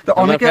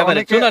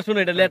 শোনা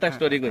এটা লেটা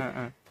স্টোরি করি।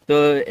 তো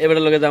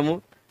এবারে লোকে যাবো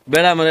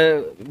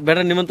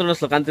বেড়া নিমন্ত্রণ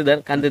আসলো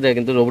কান্তিদার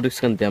কিন্তু রোবোটিক্স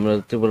কান্তি, আমরা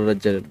ত্রিপুরা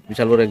রাজ্যের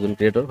বিশাল বড় একজন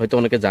ক্রিয়েটর, হয়তো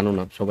অনেকে জানো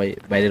না, সবাই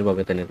বাইরের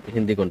ভাবে তাই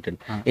হিন্দি কন্টেন্ট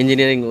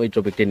ইঞ্জিনিয়ারিং ওই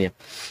টপিকটা নিয়ে।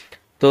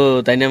 তো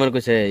তাই নিয়ে আমার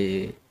কইছে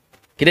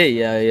কিরে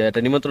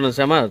একটা নিমন্ত্রণ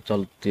আছে আমার, চল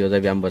তুইও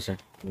যাবি আমবাসা,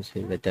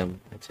 যাইতাম।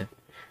 আচ্ছা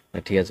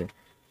ঠিক আছে,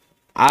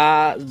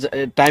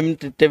 টাইম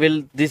টেবিল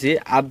দিছি,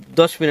 আর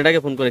 10 মিনিট আগে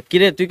ফোন করে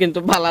কিরে তুই কিন্তু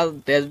ভালা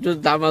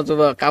জামা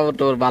চোমা কাপড়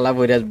টাপড় ভালা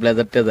বইরা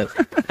ব্লেজার টেজার,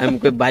 আমি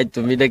কই ভাই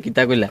তুমি এটা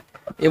কিতা কইলা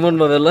এমন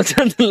ভাবে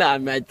লজ্জা দিলে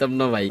আমি আইতাম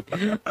না ভাই,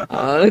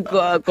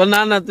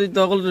 না তুই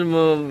তখন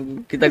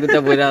কিতা কিতা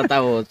বইরা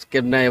তাও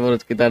কেমন এবার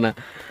কিতা না,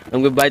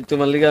 আমি ভাই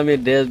তোমার লিগে আমি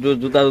ড্রেস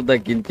জুতা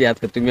কিনছি,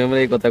 আজকে তুমি আমার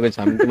এই কথা কইছো,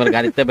 আমি তোমার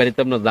গাড়িতে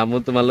বেরিতাম না, যাবো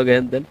তোমার লোক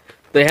হেন তেন।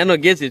 তো হেন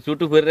গেছি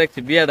ছুটু করে রাখছি,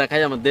 বিয়াটা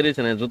খাই আমার দেরি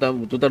হয়েছে না, জুতা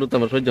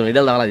আমার সহ্য না,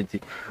 এটা লাগালা দিচ্ছি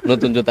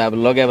নতুন জুতা,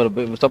 লগে আবার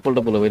চপ্পল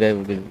টপ্পল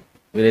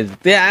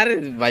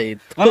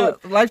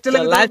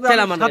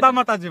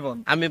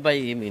আমি ভাই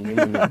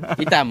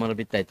এটা আমার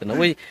বিত্তাইতো না,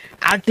 ওই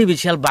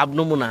আর্টিফিশিয়াল ভাব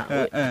নমুনা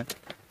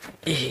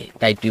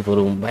টাইটুই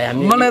পড়ুম ভাই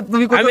আমি, মানে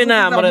তুমি আমি না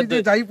আমার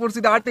যাই পড়ছি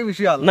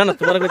আর্টিফিশিয়াল না না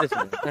তোমার কইতেছি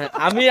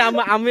আমি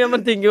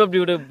আমার থিংকিং অফ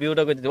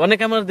ভিউটা কইতেছি,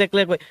 অনেকে আমার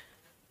দেখলে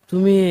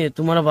তুমি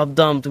তোমার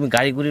ভাবতাম তুমি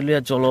গাড়ি গুড়ি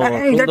লইয়া চলো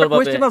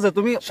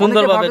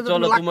সুন্দরভাবে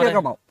চলো,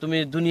 তুমি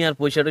দুনিয়ার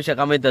পয়সা টয়সা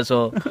কামাইতেছো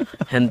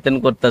হ্যান তেন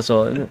করতেছো,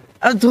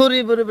 ধরি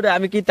বলে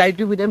আমি কি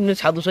টাইটু এমনি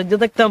সাধু সাজ্জা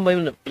দেখতাম ভাই,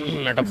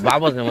 একটা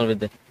ভাব আছে আমার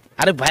ভিতরে।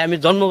 আরে ভাই আমি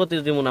জন্মগত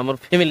যেমন আমার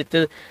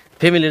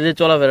ফ্যামিলির যে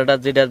চলাফেরাটা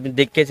যেটা আমি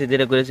দেখেছি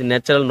যেটা করেছি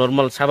ন্যাচারাল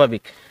নর্মাল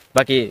স্বাভাবিক,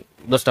 বাকি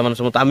 10টা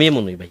মানুষের মতো আমি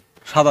এমনই ভাই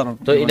সাধারণ।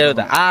 তো এটা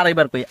কথা। আর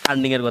এবার কই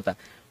আর্নিং এর কথা,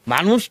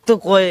 মানুষ তো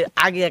কয়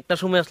আগে একটা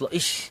সময় আসলো,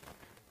 ইস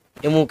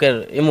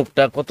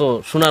এমুকটা কত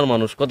সোনার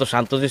মানুষ, কত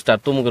শান্তশিষ্ট, আর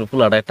তমুকের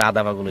ফুলাটা একটা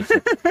আধা পাগল হয়েছে,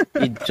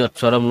 ইজ্জত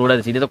শরম লুড়া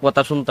দিচ্ছে। এটা তো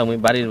কথা শুনতাম ওই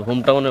বাড়ির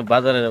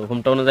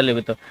হোমটাউনে যাইলে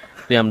হইতো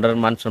তুই আমরা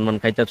মান সম্মান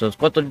খাইতেছস,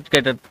 কত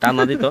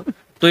টানা দিত।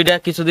 তো এটা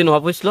কিছুদিন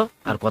হব হইছিল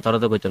আর কথাটা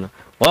তো কইতো না।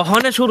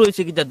 ওখানে শুরু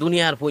হয়েছে কি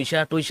দুনিয়ার পয়সা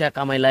টইসা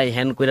কামাইলাই,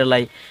 হ্যান করে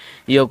লাই,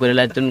 করে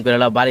লাই, তুন করে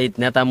লাই, বাড়ির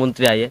নেতা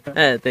মন্ত্রী আয়ে,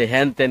 হ্যাঁ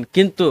হ্যান তেন।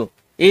 কিন্তু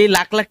এই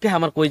লাখ লাখ টাকা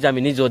আমার কই যে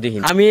আমি নিজেও দেখি।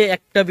 আমি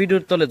একটা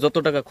ভিডিওর তলে যত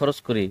টাকা খরচ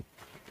করি,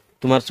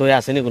 তোমার সহে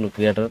আসেনি কোনো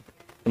ক্রিয়েটর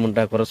এমন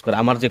টাকা খরচ করে।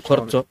 আমার যে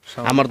খরচ,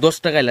 আমার 10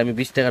 টাকা এলে আমি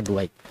 20 টাকা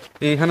ডুবাই।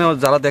 এইখানে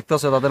যারা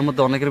দেখতেছে তাদের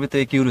মধ্যে অনেকের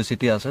ভিতরে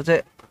কিউরিওসিটি আছে যে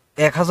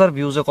 1000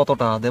 ভিউজে কত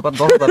টাকা দেয় বা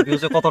 10,000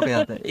 ভিউজে কত টাকা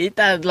দেয়।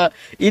 এটা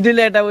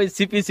ইডিলে এটা ওই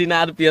সিপিসি না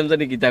আরপিএম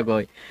জানি কিতা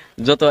কয়,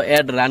 যত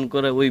অ্যাড রান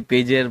করে ওই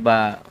পেজের বা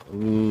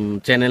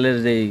চ্যানেলের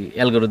যে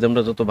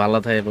অ্যালগরিদমটা যত ভালো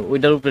থাকে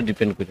ওইটার উপরে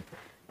ডিপেন্ড করে,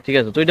 ঠিক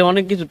আছে। তো এটা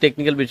অনেক কিছু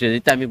টেকনিক্যাল বিষয়,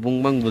 যেটা আমি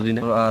বুংবাং বুঝি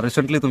না।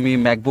 রিসেন্টলি তুমি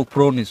ম্যাকবুক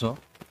প্রো নিছো,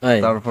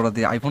 তারপরে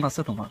দিয়ে আইফোন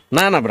আছে তোমার?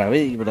 না না ব্রা,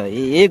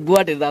 এই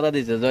গুয়াহাটির দাদা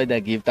দিছে জয়দা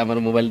গিফট আমার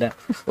মোবাইলটা।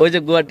 ওই যে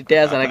গুয়াহাটিতে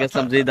আসার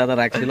গেছিলাম, যেই দাদা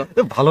রাখছিল,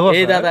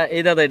 এই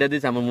দাদা এটা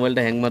দিছে। আমার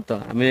মোবাইলটা হ্যাং মারতো,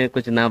 আমি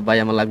কইছি না ভাই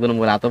আমার লাগবে না,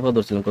 মোবাইল আতফ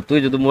ধরছিলাম। তুই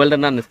যদি মোবাইলটা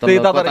না নিস তাহলে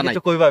কথা নাই।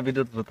 কইবা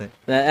ভিডিওর থ্রুতে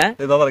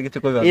এই দাদারে কিছু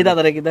কইবা? এই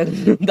দাদারে কি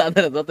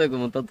দাদারে যতই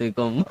কম ততই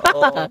কম।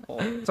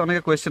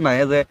 অনেকে কোশ্চেন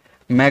আয় যে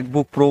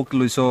ম্যাকবুক প্রো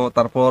লইছো,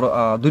 তারপর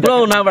দুইটা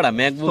প্রো না বড়া,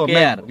 ম্যাকবুক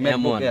এয়ার।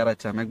 ম্যাকবুক এয়ার,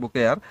 আচ্ছা ম্যাকবুক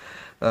এয়ার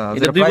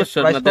এটা 2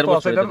 বছর না 1.5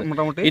 বছর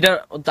মোটামুটি। এটা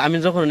আমি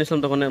যখন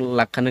নিছিলাম তখন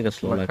লাখ খানেক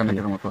ছিল,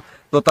 লাখখানেকের মতো।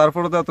 তো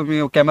তারপরে তো তুমি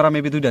ক্যামেরা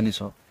মেবি দুইটা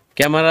নিছো?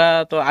 ক্যামেরা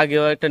তো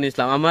আগেও একটা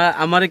নিছিলাম।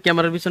 আমার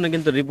ক্যামেরার পিছনে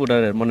কিন্তু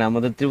রিপোর্টারের মানে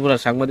আমাদের ত্রিপুরা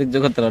সাংবাদিক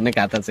জগতের অনেক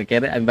হাত আছে।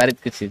 কেন আমি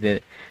বাড়িতে কিছু যে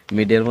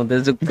মিডিয়ার মধ্যে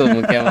যুক্ত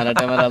ক্যামেরা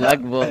ট্যামেরা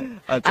লাগবো,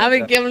 আমি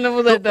কেমনে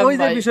বুঝাইতাম? ওই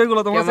যে বিষয়গুলো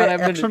তোমার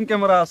অ্যাকশন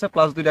ক্যামেরা আছে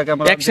প্লাস দুইটা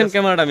ক্যামেরা। অ্যাকশন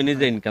ক্যামেরাটা আমি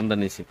নিজে ইনকামটা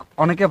নিছি।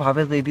 অনেকে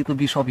ভাবে যে এডি তো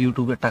সব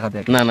ইউটিউবের টাকা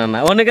দেয়। না না না,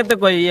 অনেকে তো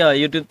কই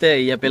ইউটিউবতে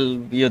অ্যাপেল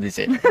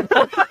দিছে,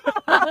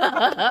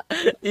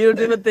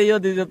 ইউটিউবেতে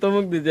দিছে,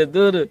 তমুক দিছে,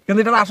 দূর। কিন্তু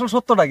এটা আসল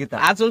সত্যটা কি?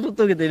 আসল সত্য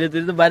কি?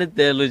 তুই তো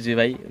বাড়িতে লইছি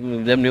ভাই,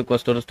 যেমনি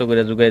কষ্ট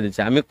করে জুগাই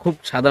দিচ্ছে। আমি খুব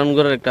সাধারণ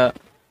ঘরের একটা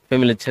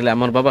ফ্যামিলির ছেলে।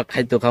 আমার বাবা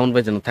খাইতো, খাওয়ান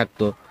পাইছে না,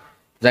 থাকতো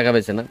জায়গা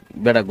পাইছে না,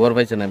 বেটা ঘর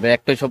পাইছে না,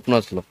 একটাই স্বপ্ন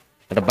আসলো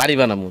একটা বাড়ি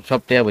বানাবো। সব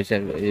টেয়া পয়সা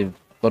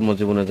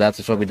কর্মজীবনে যা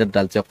আছে সব এটা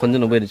ডালছে, অক্ষণ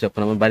যেন বই দিচ্ছে,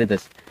 এখন আমার বাড়িতে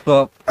আছে। তো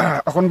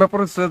এখন ব্যাপার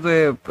হচ্ছে যে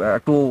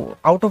একটু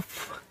আউট অফ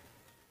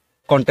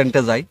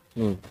কন্টেন্টে যাই,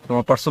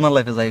 তোমার পার্সোনাল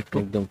লাইফে যাই একটু।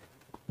 একদম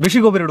বেশি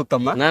গভীরে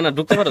ঢুকতাম না। না না,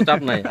 ঢুকতে পারো,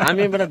 চাপ নাই।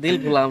 আমি এবার দিল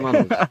খোলা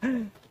মানুষ।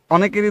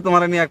 অনেকেরই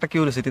তোমার নিয়ে একটা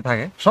কিউরিওসিটি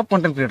থাকে, সব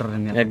কন্টেন্ট ক্রিয়েটরের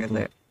নিয়ে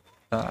থাকে,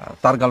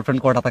 তার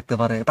গার্লফ্রেন্ড কয়টা থাকতে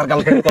পারে, তার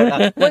গার্লফ্রেন্ড কয়টা,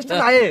 কোশ্চেন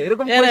আয়ে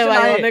এরকম কোশ্চেন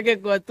আয়ে। অনেকে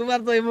কয় তোমার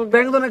তো এমন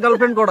ব্যাংকজনের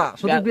গার্লফ্রেন্ড কয়টা,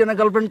 সুদীপ বিয়ানের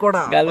গার্লফ্রেন্ড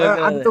কয়টা,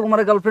 আদিত্য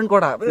কুমারের গার্লফ্রেন্ড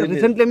কয়টা।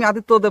 রিসেন্টলি আমি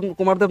আদিত্য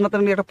কুমার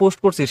দেবনাথের নিয়ে একটা পোস্ট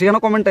করছি, সেখানে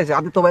কমেন্ট আছে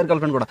আদিত্য ভাইয়ের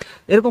গার্লফ্রেন্ড কয়টা।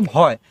 এরকম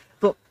হয়।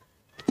 তো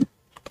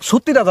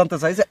সত্যিটা জানতে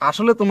চাই যে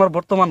আসলে তোমার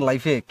বর্তমান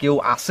লাইফে কেউ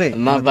আছে?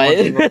 না ভাই,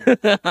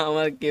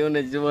 আমার কেউ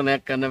নেই। জীবনে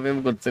এক কানা প্রেম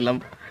করছিলাম,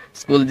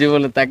 স্কুল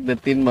জীবনে থাকতে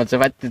 3 মাসে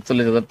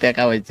 35,000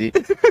 টাকা পাইছি।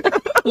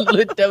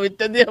 লুইটা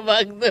বিটা দিয়ে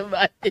ভাগতে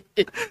ভাই,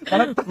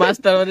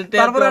 মাস্টার বাড়ি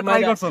তারপরে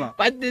ট্রাই করছ না?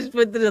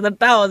 35,000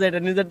 টাকা যায়,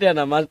 এটা নিজের টাকা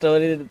না। মাস্টার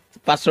বাড়ি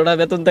 500 টাকা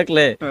বেতন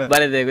থাকলে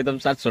বাড়ি দেয় কইতাম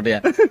 700 টাকা,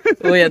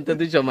 ওই আনতে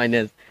 200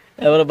 মাইনাস।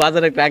 এবার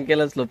বাজারে একটা আঙ্কেল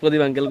আসলো,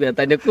 প্রদীপ আঙ্কেল,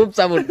 তাই খুব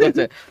সাপোর্ট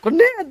করছে।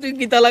 তুই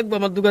কিতা লাগবে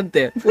আমার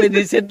দোকানতে? ওই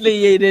রিসেন্টলি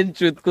এই রেঞ্জ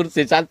শুট করছি,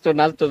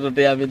 700-800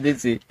 টাকা আমি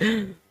দিছি,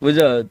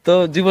 বুঝো। তো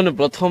জীবনে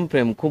প্রথম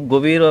প্রেম, খুব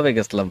গভীর ভাবে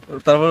গেছিলাম।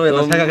 তারপরে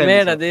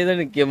মেয়েটা দিয়ে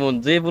জানি কেমন,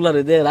 যে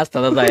বুলারে দে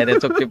রাস্তাটা যায় রে,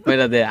 চোখ টিপ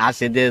মেরা দে,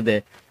 আসে দে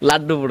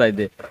লাড্ডু পুড়াই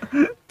দে।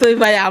 তো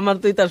ভাই আমার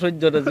তো এটা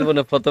সহ্য না,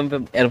 জীবনে প্রথম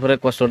প্রেম। এরপরে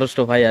কষ্ট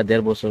ভাই,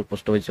 1.5 বছর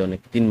কষ্ট হয়েছে অনেক।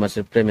 3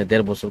 মাসের প্রেমে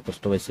 1.5 বছর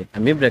কষ্ট হয়েছে।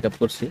 আমি ব্রেকআপ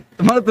করছি।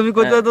 মানে তুমি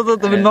কইতে তো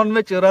তুমি নন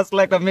ম্যাচিউর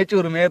আসলে একটা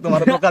ম্যাচিউর মেয়ে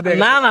তোমার ধোকা দেয়।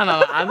 না না না,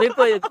 আমি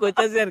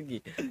কইতাছি আর কি।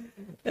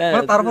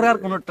 তারপরে আর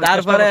কোন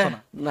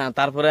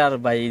তারপরে আর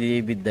ভাই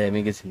এই বিদ্যায় আমি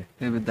গেছি না।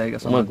 এই বিদ্যায়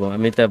গেছো?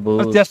 আমি তো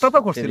চেষ্টা তো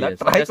করছিলাম,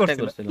 ট্রাই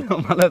করছিলাম,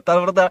 মানে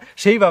তারপরে তো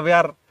সেইভাবে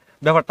আর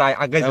ব্যাপারটা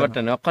আগে ব্যাপারটা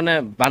না। ওখানে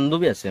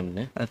বান্ধবী আছে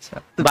এমনি। আচ্ছা,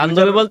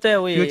 বান্ধবী বলতে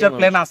ওই ফিউচার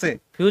প্ল্যান আছে?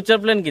 ফিউচার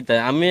প্ল্যান কি?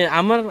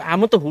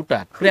 আমার তো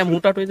হুটাট প্রেম,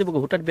 হুটাট হয়ে যাবো,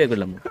 হুটাট বিয়ে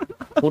করলাম,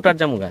 হুটাট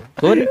জামুগা।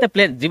 তোর একটা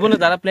প্ল্যান জীবনে,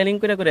 যারা প্ল্যানিং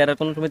করে এরা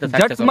কোনো সময়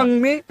জট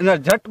মাংনি না,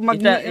 জট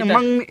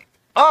মাংনি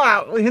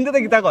হিন্দিতে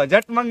গীতা কয়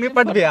জট মাংনি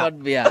পট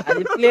বিয়া।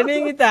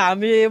 প্ল্যানিং ইতা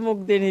আমি এমুক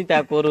দিন ইতা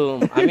করুম,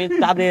 আমি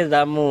তাদের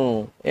যামু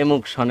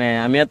এমুক শোনে,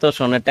 আমি এত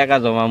শোনে টাকা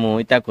জমামু,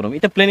 ইতা করুম।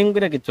 এটা প্ল্যানিং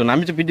করে কিছু না।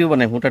 আমি তো ভিডিও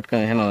বানাই হুটাট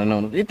হেন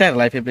এটা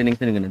লাইফে প্ল্যানিং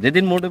না।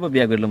 যেদিন মোড়ে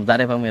বিয়া করলাম,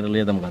 যারে পাবো এর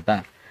লিয়ে দাম কথা।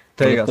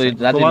 ঠিক আছে,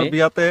 তোমার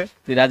বিয়াতে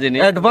তুই রাজি নি?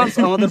 অ্যাডভান্স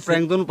আমাদের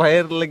প্র্যাঙ্কজন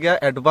ভাইয়ের লাগিয়া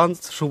অ্যাডভান্স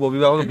শুভ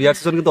বিবাহ। বিয়ার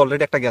সিজন কিন্তু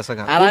অলরেডি একটা গেছে।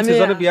 কোন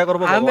সিজনে বিয়া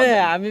করব?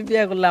 আমি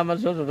বিয়া করলে আমার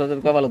শ্বশুর শ্বশুর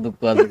কপালে দুঃখ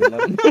আছে।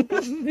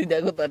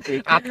 দেখো তো ঠিক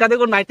আটকা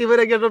দেখো 90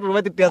 বেরে গিয়ে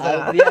রুমে তিনটে আছে।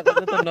 বিয়া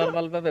করতে তো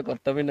নরমাল ভাবে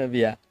করতেই না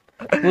বিয়া।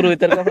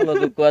 পুরোহিতের কপালে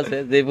দুঃখ আছে,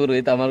 যে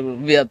পুরোহিত আমার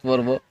বিয়াত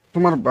পড়ব।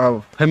 তোমার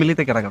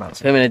ফ্যামিলিতে কারা কারা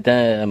আছে? ফ্যামিলিতে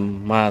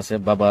মা আছে,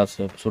 বাবা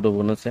আছে, ছোট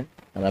বোন আছে,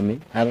 আর আমি।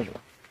 আর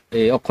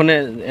এই ওখানে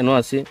এনো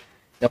আছি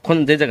এখন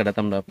যে জায়গাটাতে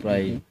আমরা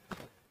প্রায়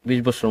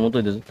 20 বছর মতো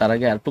হইতেছে। তার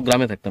আগে আর একটু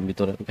গ্রামে থাকতাম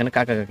ভিতরে, ওখানে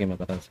কাকা কাকিমা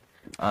কথা আছে।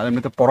 আর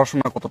এমনিতে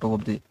পড়াশোনা কতটুকু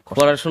অবধি?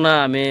 পড়াশোনা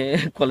আমি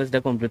কলেজটা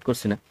কমপ্লিট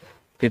করছি না,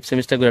 5th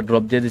সেমিস্টার করে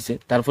ড্রপ দিয়ে দিছি।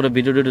 তারপরে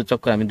ভিডিও টিডিও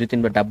চক্কর আমি 2-3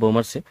 বার ডাব্বাও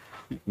মারছি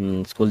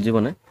স্কুল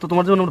জীবনে। তো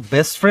তোমার জীবনে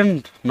বেস্ট ফ্রেন্ড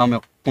নামে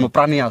কোনো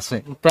প্রাণী আছে?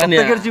 প্রাণী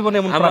প্রত্যেকের জীবনে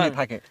এমন প্রাণী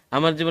থাকে।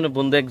 আমার জীবনে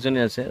বন্ধু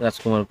একজনই আছে,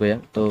 রাজকুমার কইয়া।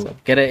 তো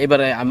কেরে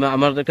এবারে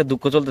আমার একটা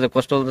দুঃখ চলতেছে,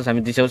 কষ্ট চলতেছে,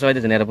 আমি দিশা বসে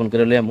পাইতেছি না, এরা ফোন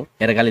করে লই আমু,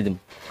 এরা গালি দিম,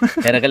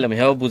 এরা গালি আমি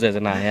হেও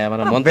বুঝাইছে না, হ্যাঁ আমার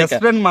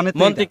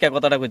মন থেকে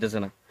কথাটা কইতেছে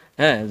না,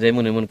 হ্যাঁ যে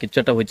এমন এমন কিছু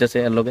একটা হইতেছে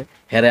এর লগে,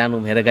 হেরে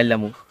আনুম, হেরে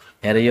গাইলামু,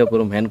 হেরে ইয়ে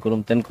করুম, হ্যান করুম,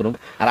 তেন করুম।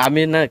 আর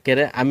আমি না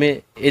কেরে আমি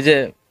এই যে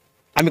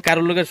আমি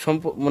কারোর লোকের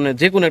মানে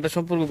যে কোনো একটা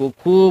সম্পর্ক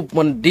খুব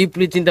মানে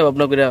ডিপলি চিন্তা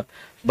ভাবনা করে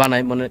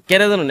বানাই, মানে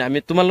কেরে জানো না, আমি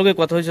তোমার লোকের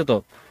কথা হয়েছে তো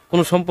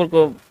কোনো সম্পর্ক,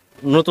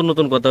 নতুন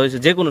নতুন কথা হয়েছে,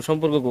 যে কোনো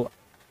সম্পর্ক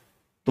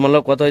তোমার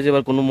লোক কথা হয়েছে,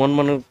 এবার কোনো মন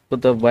মানের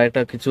কথা বা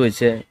একটা কিছু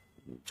হয়েছে,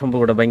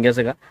 সম্পর্কটা ভেঙে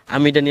গেছে গা,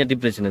 আমি এটা নিয়ে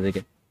ডিপ্রেশনে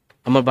দেখে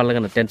আমার ভালো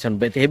লাগে না, টেনশন,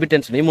 হেভি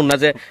টেনশন। এমন না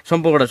যে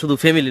সম্পর্কটা শুধু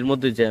ফ্যামিলির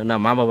মধ্যে, যে না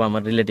মা বাবা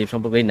আমার রিলেটিভ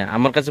সম্পর্ক, এই না,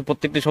 আমার কাছে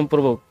প্রত্যেকটি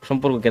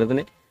সম্পর্ক কেন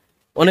জানি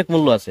অনেক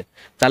মূল্য আছে।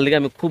 তার লিগে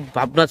আমি খুব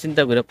ভাবনা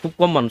চিন্তা করে খুব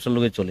কম মানুষের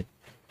লোকে চলে,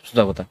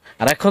 সোজা কথা।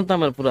 আর এখন তো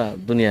আমার পুরা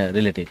দুনিয়া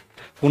রিলেটিভ।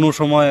 কোনো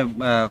সময়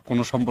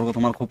কোনো সম্পর্ক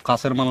তোমার খুব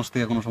কাছের মানুষ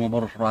থেকে কোনো সময়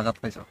বড় সড় আঘাত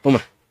পাইছো?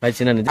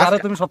 পাইছি না, যারা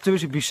তুমি সবচেয়ে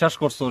বেশি বিশ্বাস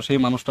করছো সেই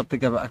মানুষটার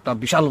থেকে একটা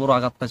বিশাল বড়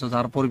আঘাত পাইছো,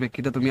 যার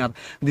পরিপ্রেক্ষিতে তুমি আর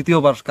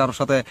দ্বিতীয়বার কারোর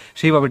সাথে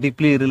সেইভাবে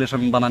ডিপলি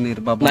রিলেশন বানানির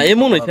বা না,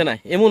 এমন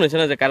হয়েছে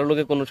না যে কারোর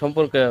লোকে কোনো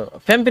সম্পর্ক,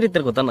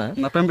 ফ্যামিলির কথা না,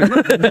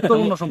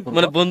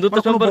 মানে বন্ধুত্ব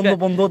সম্পর্ক,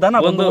 বন্ধু দেয় না,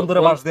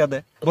 বন্ধুরে বাস দিয়া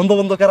দেয়,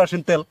 বন্ধু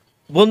কেরাসিন তেল।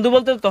 বন্ধু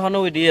বলতে তখন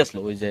ওই দিয়ে আসলো,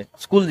 ওই যে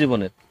স্কুল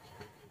জীবনের,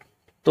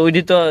 তো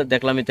ওইটি তো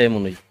দেখলামই তাই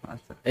মনে হয়।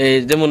 এই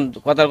যেমন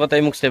কথার কথা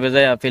মুখ চেপে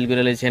যায়, ফেল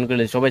করে লেগেছে, হ্যান করে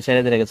লেগেছে, সবাই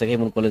ছেড়ে দিয়ে গেছে,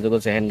 এমন কলেজে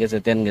গেছে, হ্যান গেছে,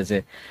 তেন গেছে,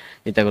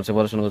 এটা করছে,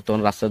 পড়াশোনা করছে,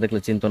 তখন রাস্তা দেখলে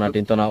চিন্তা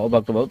না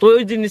অবাক টবাক। তো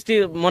ওই জিনিসটি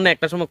মনে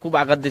একটা সময় খুব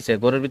আঘাত দিচ্ছে,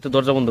 ঘরের ভিতরে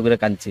দরজা বন্ধ করে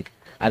কাঁদছি,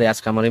 আরে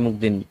আজকে আমার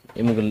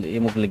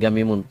এমুক লিগে আমি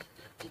এমন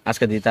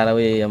আজকে দিই, তারা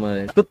ওই আমার।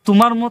 তো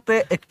তোমার মতে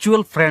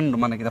অ্যাকচুয়াল ফ্রেন্ড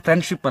মানে কি,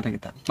 ফ্রেন্ডশিপ মানে কি,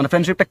 মানে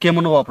ফ্রেন্ডশিপটা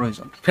কেমন হওয়া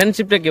প্রয়োজন?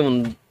 ফ্রেন্ডশিপটা কেমন,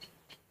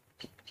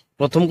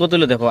 প্রথম কথা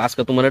হলো দেখো,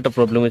 আজকে তোমার একটা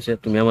প্রবলেম হয়েছে,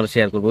 তুমি আমার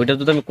শেয়ার করবো, ওইটা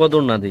যদি আমি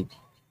কদর না দিই,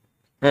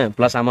 হ্যাঁ,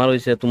 প্লাস আমার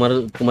হয়েছে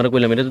তোমার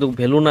কইলাম, এটা যদি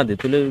ভ্যালু না দিই,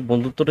 তাহলে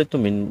বন্ধুত্বটাই তো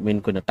মেন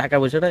করি না। টাকা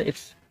পয়সাটা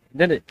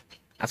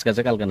আজকে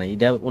আছে কালকে নাই,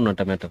 এটা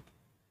অন্যটা ম্যাটার।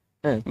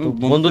 হ্যাঁ,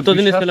 বন্ধুত্ব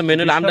জিনিস হলো মেন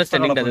হলো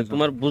আন্ডারস্ট্যান্ডিংটা,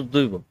 তোমার বুঝতে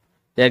হইব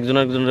যে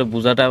একজনের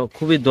বোঝাটা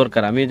খুবই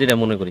দরকার, আমি যেটা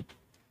মনে করি।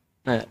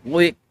 হ্যাঁ,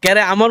 ওই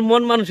ক্যারে আমার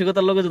মন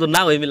মানসিকতার লোকে যদি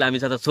না হয়ে মিলে আমি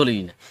সাথে চলি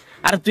না।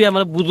 আর তুই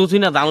আমার বুঝোছি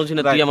না, জানোছি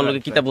না, তুই আমার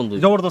লোকে কিতা বন্ধু,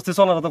 জবরদস্তি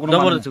চলার তো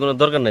কোনো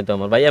দরকার নাই তো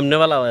আমার ভাই, এমনি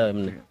বালা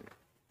এমনি।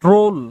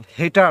 ট্রোল,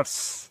 হেটার্স,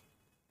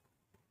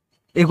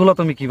 এগুলো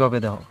তুমি কিভাবে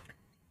দাও?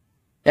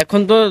 এখন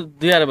তো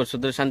 2.5 বছর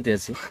ধরে শান্তি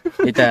আছি,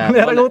 এটা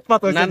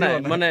না না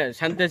মানে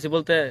শান্তি আছি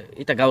বলতে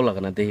এটা গাও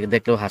লাগে না,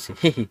 দেখলেও হাসি,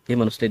 এই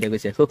মানুষটা এটা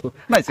কইছে,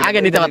 আগে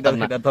নিতে পারতাম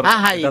না,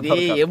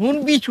 এমন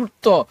বিষ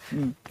উঠতো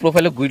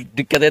প্রোফাইলে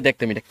ডিক্কা দিয়ে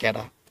দেখতাম, এটা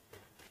কেডা,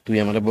 তুই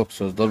আমার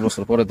বকছস, 10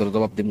 বছর পরে তোর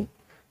জবাব দিমু,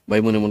 ভাই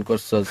মনে মন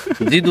করছস,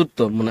 জি দূর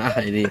তো মনে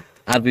আহাই রে,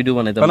 আর ভিডিও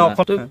বানাইতাম না।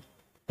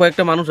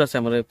 কয়েকটা মানুষ আছে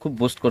আমার খুব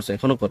পোস্ট করছে,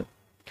 এখনো করে।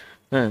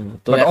 হ্যাঁ,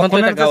 তো এখন তো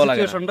এটা গাওয়া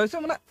লাগে,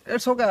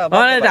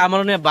 মানে আমার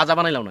নিয়ে বাজা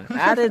বানাইলাম না,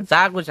 আরে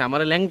যা কইছে আমার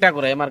ল্যাংটা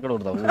করে মার্কেট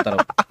উঠ দাও, তারা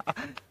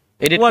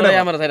এডিট করে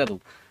আমার ছাইরা দাও।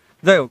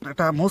 যাই হোক,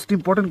 একটা মোস্ট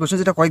ইম্পর্টেন্ট কোশ্চেন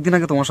যেটা কয়েকদিন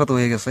আগে তোমার সাথে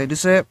হয়ে গেছে, এটা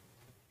হচ্ছে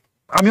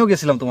আমিও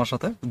গেছিলাম তোমার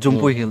সাথে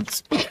জম্পুই হিলস,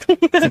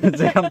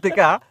 যেখান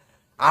থেকে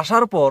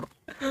আসার পর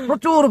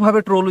প্রচুর ভাবে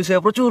ট্রোল হইছে,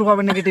 প্রচুর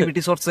ভাবে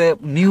নেগেটিভিটি ছড়ছে,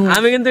 নিউজ।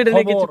 আমি কিন্তু এটা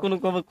নিয়ে কিছু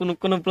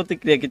কোনো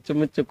প্রতিক্রিয়া কিছু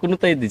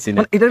কোনোটাই দিছি না,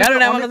 কারণ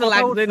আমার তো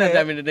লাগবে না যে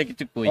আমি এটা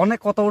কিছু কই। অনেক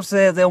কথা উঠছে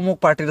যে অমুক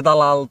পার্টির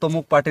দালাল,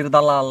 তমুক পার্টির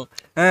দালাল,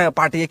 হ্যাঁ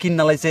পার্টি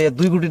কিনা লাইছে,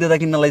 2 কোটি টাকা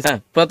কিনা লাইছে।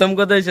 প্রথম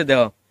কথা হইছে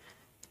দেখো,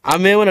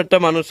 আমি এমন একটা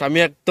মানুষ, আমি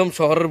একদম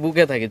শহরের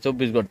বুকে থাকি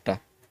 24 ঘন্টা,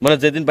 মানে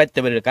যেদিন বাইতে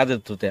পারি কাজের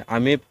থ্রুতে,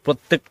 আমি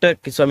প্রত্যেকটা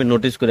কিছু আমি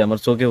নোটিস করি, আমার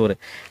চোখে পড়ে।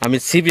 আমি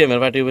সিপিএম এর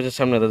পার্টি অফিসের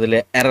সামনে দিলে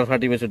এরার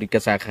পার্টি অফিসে টিকা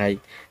চা খাই,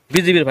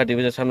 বিজেপির পার্টি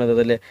অফিসের সামনে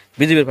দিলে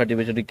বিজেপির পার্টি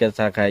অফিসে টিকা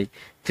চা খাই,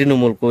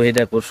 তৃণমূল কো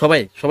হেডা কো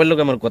সবাই লোক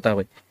আমার কথা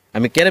হয়।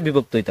 আমি কেরে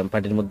বিভক্ত হইতাম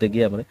পার্টির মধ্যে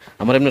গিয়ে,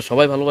 আমার এমনি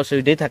সবাই ভালোবাসে,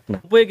 ওইটাই থাক না।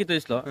 উপায় কি তো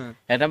হইছিল,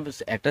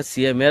 একটা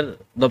সিএম এর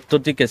দপ্তর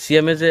থেকে,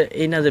 সিএম এ যে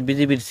এই না যে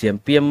বিজেপির সিএম,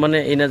 পিএম মানে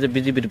এই না যে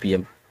বিজেপির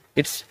PM,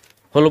 it's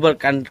whole over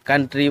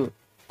country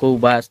কো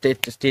বা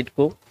স্টেট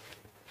কো,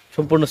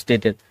 সম্পূর্ণ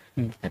স্টেটের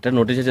একটা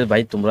নোটিশ আছে,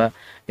 ভাই তোমরা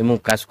এমন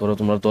কাজ করো,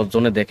 তোমরা 10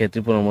 জনে দেখে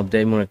ত্রিপুরার মধ্যে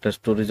এমন একটা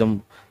ট্যুরিজম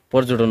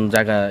পর্যটন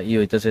জায়গা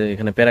হইতেছে,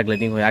 এখানে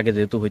প্যারাগ্লাইডিং হয়, আগে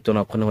যেহেতু হইতো না,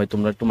 ওখানে হয়,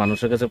 তোমরা একটু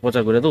মানুষের কাছে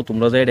প্রচার করে দাও,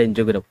 তোমরা যাই এটা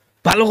এনজয় করে।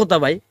 ভালো কথা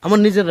ভাই, আমার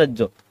নিজের রাজ্য,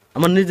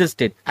 আমার নিজের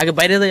স্টেট, আগে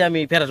বাইরে যাই আমি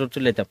প্যারাশুট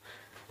চলে যেতাম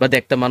বা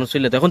দেখতাম মানুষ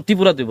চলে যেত, এখন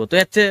ত্রিপুরা দিব, তো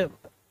হচ্ছে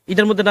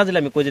এটার মধ্যে না দিলে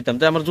আমি কই যেতাম,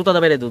 তো আমার জুতা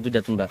বাইরে দেবো দুইটা,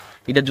 তোমরা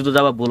এটা জুতো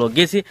যাবা বলো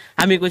গেছি।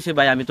 আমি কইছি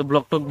ভাই আমি তো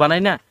ব্লগ টক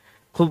বানাই না,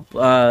 খুব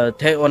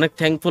অনেক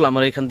থ্যাঙ্কফুল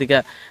আমার এখান থেকে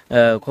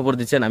খবর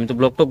দিচ্ছেন, আমি তো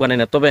ব্লগ টক বানাই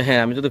না, তবে হ্যাঁ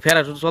আমি যদি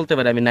প্যারাশুট চলতে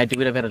পারি, আমি নাইটি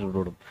করে প্যারাশুট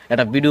উঠব,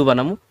 একটা ভিডিও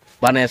বানাবো,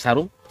 বানায়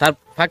সারু, তার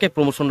ফাঁকে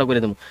প্রমোশনটা করে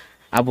দেবো।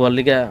 আবহাওয়ার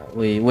লিগা,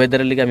 ওই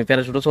ওয়েদারের লিগা আমি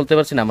প্যারাশুটও চলতে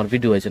পারছি না, আমার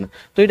ভিডিও হয়েছে না,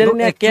 তো এটা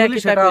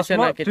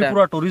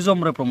ত্রিপুরা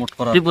ট্যুরিজমরে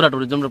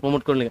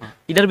প্রমোট করলে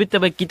এটার ভিতরে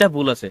ভাই কিটা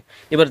ভুল আছে।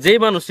 এবার যেই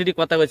মানুষ সেটি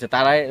কথা কইছে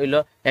তারাই হইলো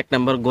 1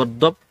 নম্বর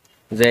গদ্দপ,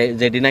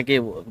 যেটি নাকি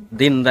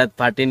দিন রাত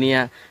পার্টি নিয়ে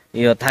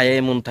থায়ে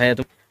এমন থায়ে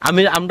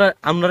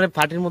আমরা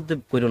পার্টির মধ্যে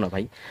কইরো না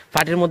ভাই,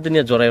 পার্টির মধ্যে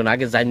নিয়ে জড়াইও না,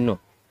 আগে জানো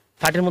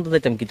পার্টির মধ্যে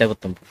যাইতাম কিতা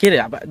করতাম কি রে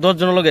 10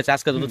 জন লোক আছে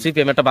আজকে যদি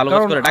সিপিএম একটা ভালো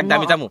কাজ করে ডাক দে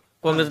আমি যাবো,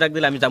 কংগ্রেস ডাক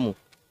দিলে আমি যাবো।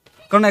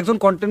 কারণ একজন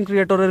কন্টেন্ট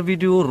ক্রিয়েটরের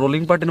ভিডিও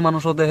রোলিং পার্টির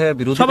মানুষও দেখে,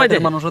 বিরোধী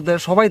পার্টির মানুষও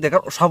দেখে, সবাই দেখে,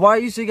 সবাই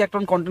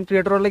একজন কন্টেন্ট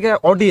ক্রিয়েটরের লেগে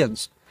অডিয়েন্স।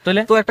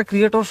 তো একটা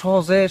ক্রিয়েটর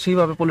সহজে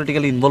সেইভাবে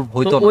পলিটিক্যালি ইনভলভ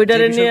হইতো না, যে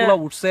বিষয়গুলো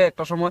উঠছে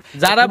একটা সময়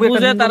যারা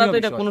বুঝে তারা তো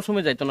এটা কোনো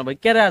সময় যাইতো না ভাই,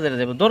 কেরে আজের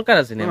যাবে দরকার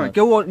আছে না,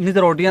 কেউ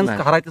নিজের অডিয়েন্স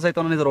হারাইতে চাইতো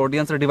না, নিজের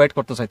অডিয়েন্সে ডিভাইড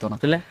করতে চাইতো না,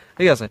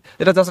 ঠিক আছে।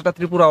 এটা জাস্ট একটা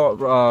ত্রিপুরা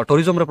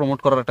ট্যুরিজমরে প্রমোট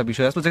করার একটা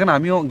বিষয় আছে, যেখানে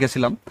আমিও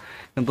গেছিলাম,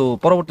 কিন্তু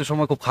পরবর্তী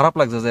সময় খুব খারাপ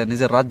লাগছে যে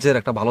নিজের রাজ্যের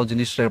একটা ভালো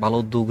জিনিসের ভালো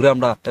উদ্যোগরে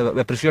আমরা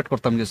অ্যাপ্রিসিয়েট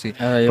করতাম গেছি,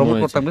 প্রমোট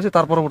করতাম গেছি,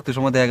 তার পরবর্তী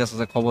সময় দেখা গেছে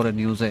যে খবরে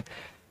নিউজে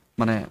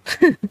মানে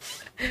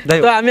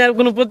তো আমি আর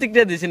কোনো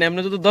প্রতিক্রিয়া দিছি না।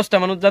 এমনি যদি 10টা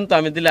মানুষ জানতো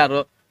আমি দিলে আরো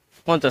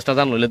 50টা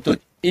জানলো, তুই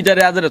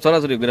ইটারে আজারে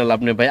চড়াচড়ি করে লাভ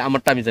নেই ভাই,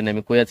 আমারটা আমি জানি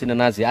আমি কই আছি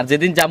না আছি, আর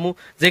যেদিন যামু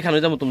যেখানে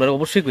যামু তোমরা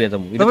অবশ্যই কইয়া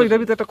যামু। তবে এটা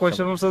ভিতরে একটা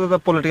কোশ্চেন আছে যে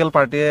পলিটিক্যাল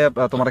পার্টি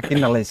তোমার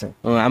কিনা লাইছে,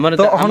 আমার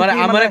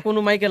কোনো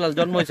মাইকেল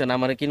জন্ম হইছে না,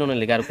 আমার কিনোনে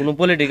লিখা আর কোনো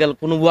পলিটিক্যাল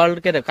কোনো ওয়ার্ল্ড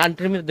কে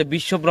কান্ট্রির মধ্যে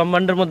বিশ্ব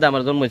ব্রহ্মাণ্ডের মধ্যে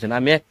আমার জন্ম হইছে না,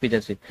 আমি এক পিট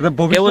আছি,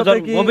 কেউ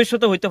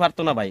ভবিষ্যতে হইতে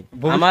পারতো না ভাই,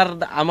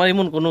 আমার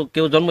এমন কোনো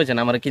কেউ জন্ম হইছে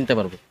না আমার কিনতে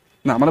পারবো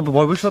না, মানে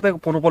ভবিষ্যতে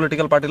কোনো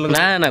পলিটিক্যাল পার্টির লোক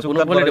না কোনো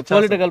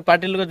পলিটিক্যাল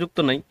পার্টির লোক যুক্ত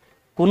নাই,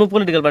 কোনো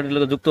পলিটিক্যাল পার্টির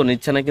লোক যুক্ত হওয়ার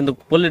ইচ্ছা নাই, কিন্তু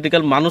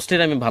পলিটিক্যাল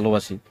মানুষটির আমি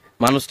ভালোবাসি,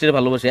 মানুষটির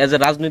ভালোবাসি এজ এ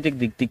রাজনৈতিক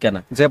দিক থেকে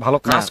না, যে ভালো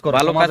কাজ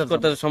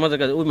করতে সমাজের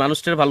কাছে ওই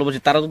মানুষটির ভালোবাসি,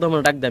 তারা যদি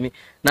আমার ডাক দেয় আমি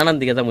নানান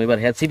দিকে যাবো, এবার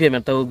হ্যাঁ সিপিএম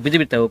এর হোক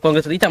বিজেপির হোক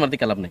কংগ্রেসের, এটা আমার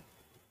দিকে লাভ নাই,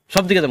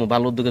 সব দিকে যাবো,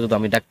 ভালো উদ্যোগে যদি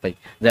আমি ডাক পাই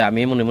যে আমি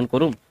এমন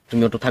করুম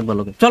তুমি ওটা থাকবা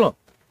লোকে চলো।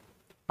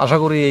 আশা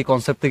করি এই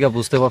কনসেপ্ট থেকে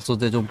বুঝতে পারছো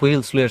যে জম্পু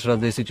হিলস প্লেসরা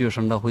যে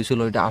সিচুয়েশনটা হয়েছিল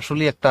এটা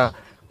আসলে একটা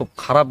খুব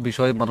খারাপ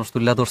বিষয় মানুষ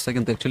তুলে ধরছে,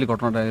 কিন্তু অ্যাকচুয়ালি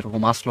ঘটনাটা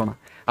এরকম আসলো না।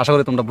 আশা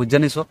করি তোমরা বুঝে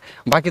নিছো,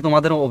 বাকি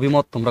তোমাদের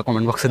অভিমত তোমরা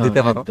কমেন্ট বক্সে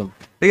দিতে পারো,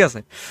 ঠিক আছে।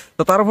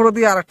 তো তারপরে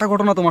দিয়ে আর একটা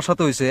ঘটনা তোমার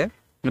সাথে হয়েছে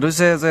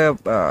যে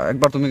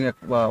একবার তুমি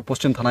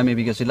পশ্চিম থানায়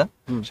মেবি গেছিলা,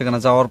 সেখানে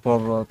যাওয়ার পর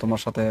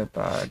তোমার সাথে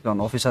একজন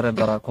অফিসারের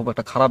দ্বারা খুব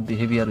একটা খারাপ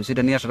বিহেভিয়ার হয়েছে,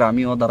 এটা নিয়ে আসলে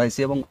আমিও দাঁড়াইছি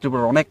এবং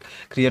ত্রিপুরার অনেক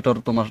ক্রিয়েটর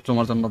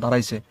তোমার জন্য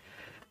দাঁড়াইছে।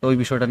 তো ওই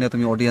বিষয়টা নিয়ে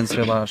তুমি অডিয়েন্স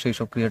রে বা সেই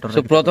সব ক্রিয়েটর,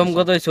 প্রথম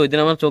কথা হচ্ছে ওই দিন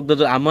আমার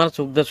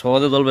চোখ দিয়ে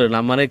সহজে জ্বলবে না,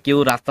 আমার কেউ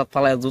রাস্তা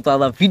ফালায় জুতা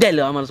দা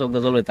ফিডাইলেও আমার চোখ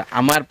দিয়ে জ্বলবে,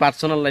 আমার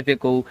পার্সোনাল লাইফে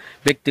কেউ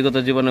ব্যক্তিগত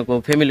জীবনে কেউ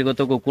ফ্যামিলিগত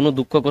কেউ কোনো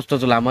দুঃখ কষ্ট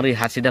চলে আমার এই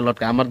হাসিটা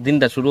লটকা, আমার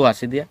দিনটা শুরু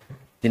হাসি দিয়া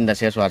দিনটা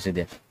শেষও হাসি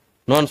দিয়া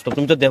নন স্টপ,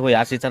 তুমি তো দেখো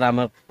হাসি ছাড়া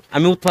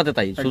আমি উৎপাতে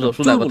তাই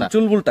সুদা কথা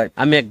চুলবুল টাইপ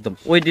আমি একদম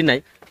ওই দিন নাই।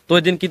 তো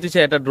ওই দিন কি তুই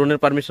একটা ড্রোনের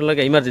পারমিশন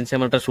লাগে ইমার্জেন্সি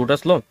আমার একটা শুট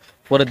আসলো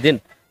পরের দিন,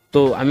 তো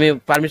আমি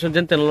পারমিশন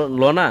জানতে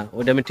ল না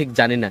ওইটা আমি ঠিক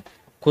জানি না,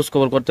 খোঁজ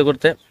খবর করতে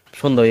করতে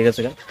সন্ধ্যা হয়ে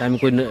গেছে, আমি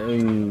কই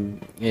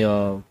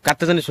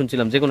কাটতে জানি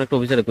শুনছিলাম যে কোনো একটা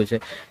অফিসারে কইছে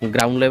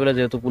গ্রাউন্ড লেভেলে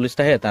যেহেতু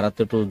পুলিশটা হ্যাঁ তারা তো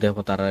একটু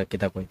দেখো তারা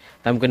কিতা কই,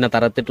 আমি কই না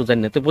তারা তো একটু জানি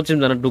না, তো 25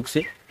 জন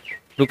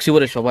ঢুকছি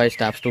বলে সবাই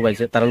স্টাফ টু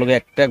পাইছে, তার লোক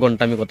 1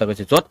 ঘন্টা আমি কথা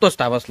কইছি, যত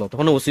স্টাফ আসলো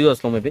তখন ওসিও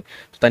আসলো মেবি,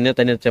 তাই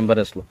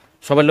চেম্বারে আসলো,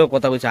 সবাই লোক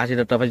কথা কইছে 80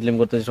 টাকা ফাইজলিম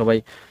করতেছে, সবাই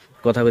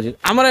কথা কইছি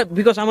আমার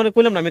বিকজ আমার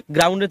কইলাম না আমি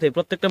গ্রাউন্ডে থাকি,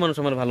 প্রত্যেকটা মানুষ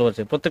আমার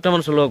ভালোবাসে, প্রত্যেকটা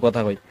মানুষের লোক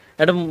কথা কই,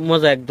 এটা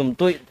মজা একদম,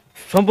 তো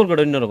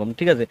সম্পর্কটা অন্যরকম,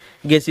 ঠিক আছে।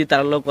 গেছি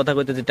তার লোক কথা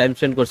কইতেছি টাইম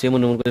স্পেন্ড করছি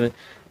এমন করে,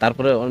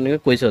 তারপরে অনেকে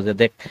কইছে যে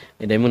দেখ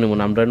এটা এমন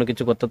আমরা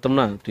কিছু করতাম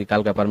না, তুই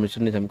কালকে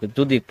পারমিশন নিস, আমি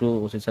যদি একটু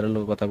ওসি স্যারের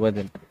লোক কথা কয়ে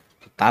দেন,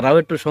 তারাও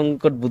একটু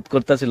সংকট বোধ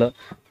করতেছিল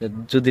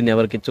যদি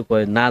আবার কিছু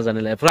কয় না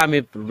জানিলে, আমি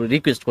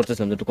রিকোয়েস্ট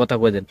করতেছিলাম যে একটু কথা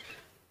কয়ে দেন,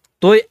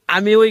 তো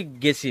আমি ওই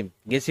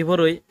গেছি পর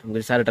ওই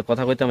স্যার একটা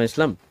কথা কইতাম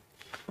ইসলাম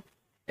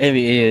এই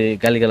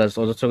গালিগালাজ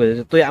অজস্র করে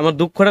দিয়েছে, তো আমার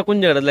দুঃখটা কোন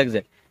জায়গাটা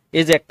লাগছে,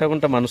 এই যে 1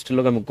 ঘন্টা মানুষটির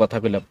লোক আমি কথা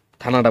কইলাম,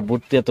 থানাটা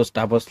ভর্তি এত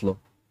স্টাফ আসলো,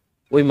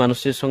 ওই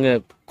মানুষের সঙ্গে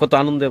কত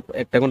আনন্দে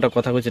 1 ঘন্টা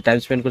কথা কইছে, টাইম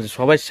স্পেন্ড করছে,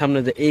 সবার সামনে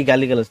যে এই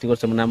গালিগালাজটি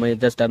করছে মানে আমি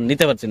জাস্ট আর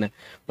নিতে পারছি না,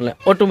 মানে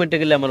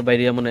অটোমেটিক্যালি আমার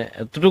বাইরে মানে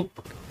এতটুকু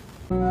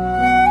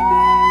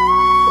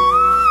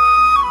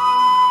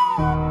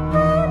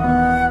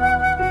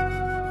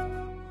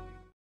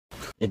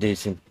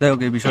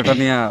এই বিষয়টা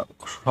নিয়ে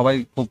সবাই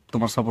খুব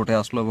তোমার সাপোর্টে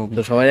আসলো এবং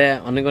সবাই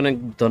অনেক অনেক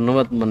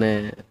ধন্যবাদ, মানে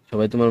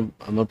সবাই তোমার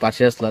আমার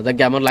পাশে আসলা,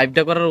 যাকে আমার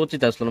লাইভটা করার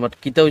উচিত আসলো না, বাট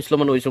কিতা হইছিল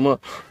মানে ওই সময়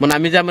মানে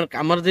আমি যে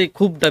আমার যে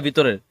ক্ষোভটা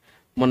ভিতরে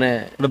মানে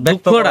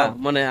দুঃখটা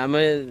মানে আমি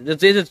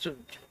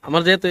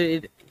আমার যেহেতু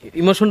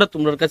ইমোশনটা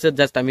তোমার কাছে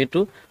জাস্ট আমি একটু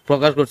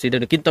প্রকাশ করছি এটা,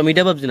 কিন্তু আমি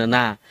এটা ভাবছি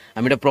না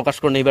আমি এটা প্রকাশ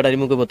করে নেই বেটা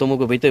রিমুখ হইব তমুক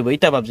হইতে হইব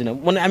এটা ভাবছি না,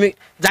 মানে আমি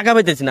জায়গা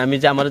পাইতেছি না, আমি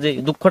যে আমার যে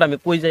দুঃখটা আমি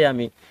কই যাই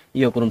আমি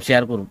করুম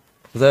শেয়ার করুম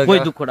ওই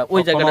দুঃখটা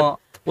ওই জায়গাটা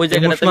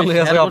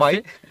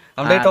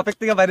আমরা এই টপিক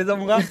থেকে বাইরে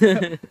যাবো,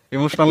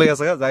 ইমোশনাল হয়ে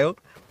গেছে। যাই হোক,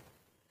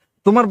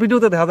 তোমার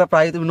ভিডিওতে দেখা যায়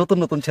প্রায় তুমি নতুন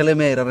নতুন ছেলে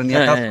মেয়েরা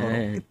নিয়ে কাজ করো,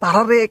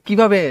 তারারে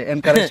কিভাবে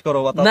এনকারেজ করো?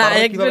 না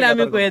एक्चुअली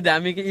আমি কই দে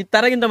আমি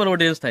তারা কিন্তু আমার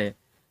অডিয়েন্স থাকে,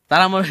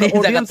 তারা আমার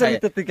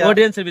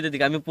অডিয়েন্সের ভিতর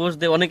থেকে আমি পোস্ট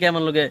দেই, অনেকে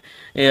আমার লগে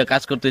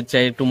কাজ করতে ইচ্ছা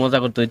একটু মজা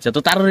করতে ইচ্ছা,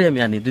 তো তারই আমি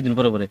আনি 2 দিন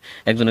পরে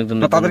একজন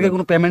তাদেরকে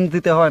কোনো পেমেন্ট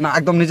দিতে হয় না,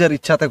 একদম নিজের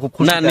ইচ্ছাতে খুব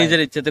খুশি, না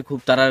নিজের ইচ্ছাতে খুব,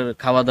 তারা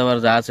খাওয়া দাওয়ার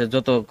যা আছে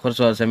যত খরচ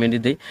আছে আমি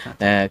দিই,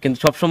 কিন্তু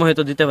সব সময়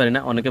হয়তো দিতে পারি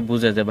না, অনেকে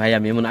বুঝে যে ভাই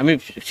আমি এমন আমি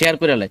শেয়ার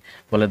করে লাই,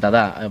 বলে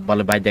দাদা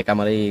বলে ভাই দেখ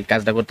আমার এই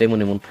কাজটা করতে এমন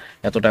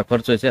এতটা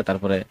খরচ হয়েছে,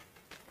 তারপরে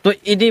তো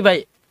এটাই ভাই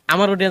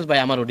আমার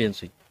অডিয়েন্স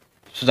হই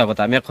সোজা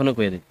কথা আমি এখনো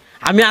কয়ে দিই,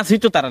 আমি আছি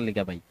তো তারা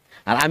লিগা ভাই।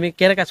 আর আমি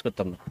কেরে কাজ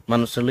করতাম না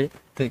মানুষের লইয়া,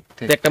 ঠিক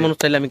ঠিক একটা মানুষ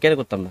চাইলে আমি কেরে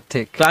করতাম না।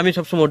 ঠিক। তো আমি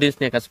সবসময় অডিয়েন্স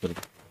নিয়ে কাজ করি।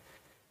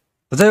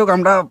 যাই হোক,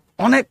 আমরা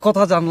অনেক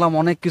কথা জানলাম,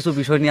 অনেক কিছু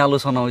বিষয় নিয়ে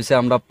আলোচনা হয়েছে,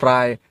 আমরা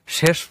প্রায়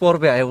শেষ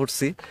পর্বে আয়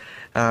উঠছি।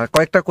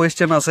 কয়েকটা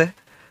কোয়েশ্চেন আছে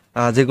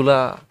যেগুলা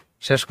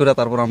শেষ করে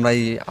তারপর আমরা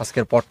এই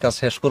আজকের পডকাস্ট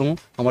শেষ করবো।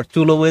 আমার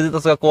চুলও বয়ে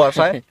যেতেছে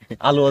কুয়াশায়,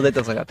 আলুও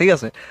যেতেছে, ঠিক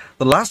আছে?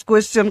 তো লাস্ট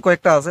কোয়েশ্চেন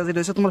কয়েকটা আছে, যেটা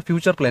হচ্ছে তোমার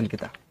ফিউচার প্ল্যান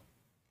কিটা,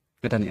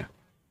 এটা নিয়ে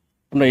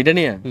না এটা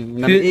নিয়ে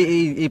মানে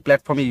এই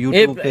প্ল্যাটফর্মে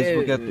ইউটিউব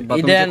ফেসবুকে বা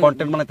তুমি যে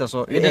কন্টেন্ট বানাইতেছো,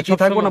 এটা কি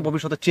থাকবো না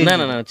ভবিষ্যতে চেঞ্জ? না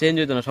না না, চেঞ্জ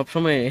হইতো না,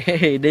 সবসময়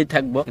এটাই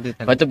থাকবো।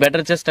 হয়তো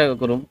বেটার চেষ্টা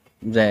করুম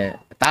যে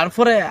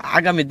তারপরে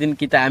আগামী দিন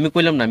কি আমি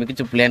কইলাম না আমি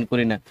কিছু প্ল্যান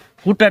করি না,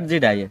 হুটার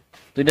যেটা আইয়ে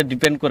তো এটা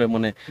ডিপেন্ড করে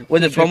মানে ওই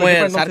যে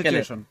সময়ের সার্কেলে,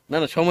 না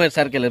না সময়ের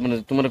সার্কেলে মানে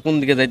তোমার কোন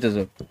দিকে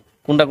যাইতেছো,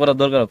 কোনটা করা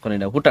দরকার ওখানে,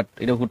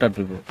 এটা হুটার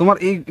রইব। তোমার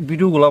এই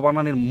ভিডিওগুলো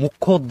বানানোর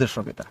মুখ্য উদ্দেশ্য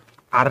কিটা?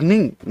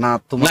 আর্নিং না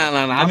তোমার? না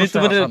না না, আমি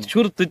তোমার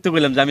শুরু তুই তো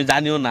কইলাম যে আমি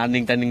জানিও না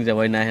আর্নিং টার্নিং যে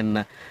হয় না হেন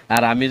না।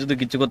 আর আমি যদি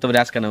কিছু করতে পারি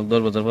আজকে না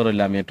 10 বছর পর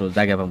হইলে আমি একটু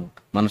জায়গা পাবো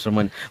মানুষের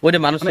মনে, ওইটা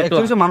মানুষের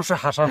একটু মানুষের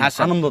হাসা,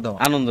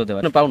 আনন্দ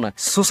দেওয়া পাও না।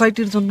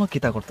 সোসাইটির জন্য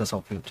কিটা করতে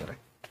চাও ফিউচারে?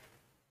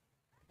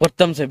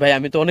 করতাম সে ভাই,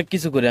 আমি তো অনেক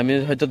কিছু করি, আমি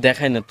হয়তো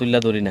দেখাই না, তুইলা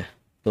ধরি না।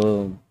 তো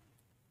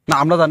না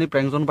আমরা জানি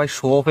প্রেমজন ভাই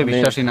শো অফে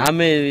বিশ্বাসী না,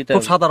 আমি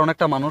খুব সাধারণ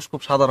একটা মানুষ,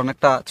 খুব সাধারণ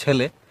একটা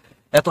ছেলে,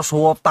 এত শো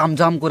অফ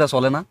তামজাম করে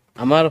চলে না।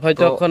 আমার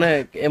হয়তো ওখানে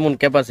এমন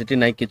ক্যাপাসিটি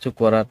নাই কিছু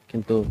করার,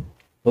 কিন্তু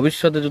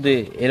ভবিষ্যতে যদি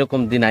এরকম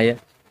দিন আয়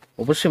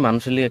অবশ্যই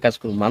মানুষের লিগে কাজ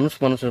করবো।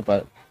 মানুষের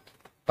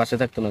পাশে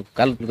থাকতো না,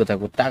 কালকে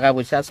থাকবো, টাকা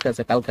পয়সা আজকে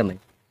আছে কালকে নাই।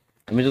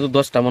 আমি যদি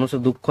 10টা মানুষের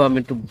দুঃখ আমি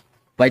একটু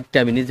বাইকটা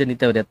আমি নিজে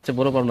নিতে পারি, এর চেয়ে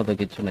বড় পাওনা তো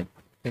কিছু নাই।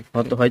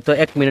 হয়তো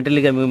 1 মিনিটের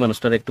লিগে আমি ওই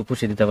মানুষটার একটু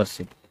খুশি দিতে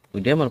পারছি,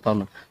 ওইটাই আমার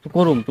পাওনা। তো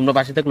করুম, তোমরা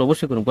পাশে থাকলে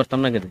অবশ্যই করুম, করতাম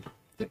না কেন?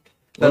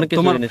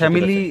 তোমার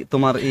ফ্যামিলি,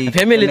 তোমার এই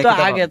ফ্যামিলি তো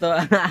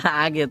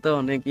আগে তো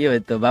অনেক ই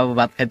হইতো, বাবু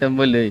ভাত খাইতাম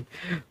বললে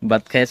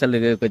ভাত খাই চালু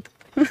কইতো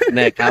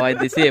না, খাওয়াই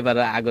দিছি এবার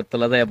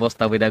আগরতলা যায়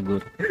বস্তা বইরা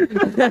গুড়।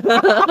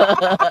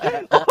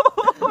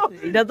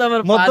 এটা তো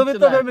আমার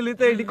মধ্যবিত্ত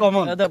ফ্যামিলিতে এটি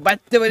কমন,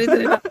 বাচ্চা বাড়ি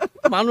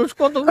মানুষ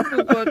কত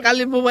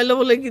খালি মোবাইলে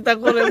বলে কি তা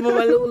করে,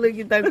 মোবাইলে বলে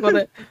কি তা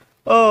করে।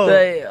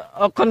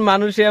 এখন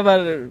মানুষে আবার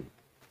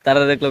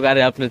তারা দেখলো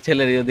আরে আপনার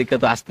ছেলের ওদিকে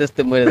তো আস্তে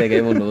আস্তে মরে দেখে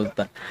এমন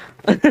অবস্থা।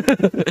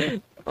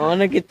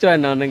 অনেক কিচ্ছু হয়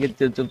না, অনেক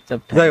কিছু চুপচাপ।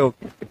 যাই হোক,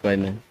 হয়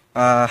না।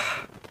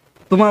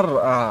 তোমার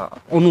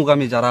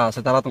অনুগামী যারা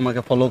আছে, তারা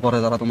তোমাকে ফলো করে,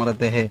 যারা তোমার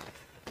দেহে,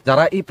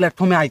 যারা এই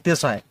প্ল্যাটফর্মে আইতে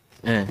চায়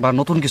বা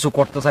নতুন কিছু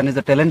করতে চায়,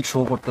 নিজের ট্যালেন্ট শো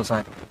করতে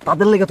চায়,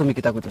 তাদের লেগে তুমি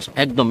কিতা কইতেছো?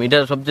 একদম, এটা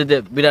সবচেয়ে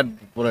বিরাট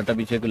বড় একটা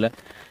বিষয় গুলা।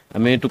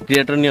 আমি একটু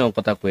ক্রিয়েটর নিয়েও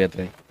কথা কইয়া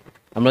থাকি।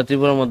 আমরা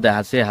ত্রিপুরার মধ্যে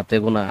আছে হাতে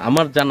গোনা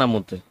আমার জানা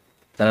মতে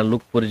যারা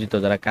লোক পরিচিত,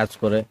 যারা কাজ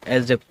করে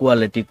এজ এ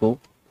কোয়ালিটি কো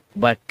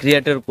বা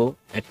ক্রিয়েটর কো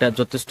একটা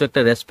যথেষ্ট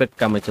একটা রেসপেক্ট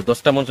কামাইছে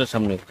 10টা মানুষের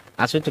সামনে।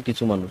 আছে তো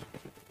কিছু মানুষ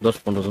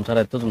 10-15 জন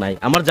ছাড়া এত তো নাই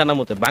আমার জানা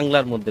মতে,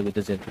 বাংলার মধ্যে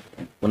হইতেছে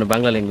মানে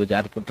বাংলা ল্যাঙ্গুয়েজ।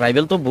 আর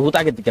ট্রাইবেল তো বহুত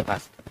আগে থেকে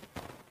ফার্স্ট,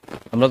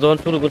 আমরা যখন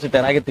শুরু করছি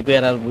তার আগে থেকে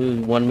আর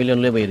 1 মিলিয়ন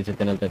লেবে গেছে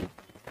চ্যানেলটারি,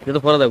 এটা তো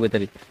ফরদা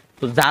কইতারি।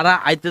 তো যারা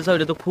আইতেছে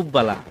ওইটা তো খুব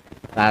ভালো।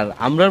 আর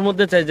আমরার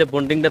মধ্যে চাই যে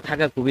বন্ডিংটা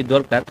থাকা খুবই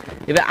দরকার।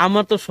 এবার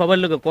আমার তো সবার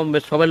লোকে কম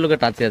বেশ সবার লোকে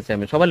টাচে আছে,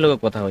 আমি সবার লোকে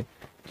কথা হয়,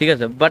 ঠিক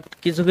আছে। বাট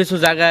কিছু কিছু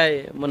জায়গায়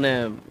মানে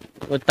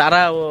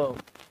তারা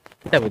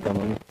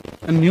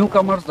নিউ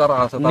কামার্স যারা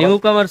আছে, নিউ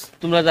কামার্স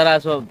তোমরা যারা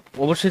আছো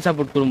অবশ্যই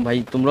সাপোর্ট করুন ভাই,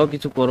 তোমরাও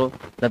কিছু করো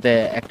যাতে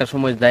একটা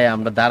সময় যায়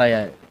আমরা দাঁড়ায়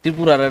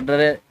ত্রিপুরার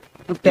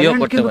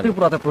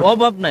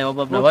অভাব নাই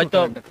হয়তো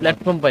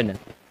প্ল্যাটফর্ম পাই না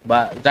বা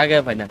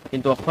জায়গায় পাই না,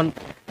 কিন্তু এখন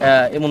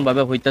এমন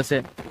ভাবে হইতাছে।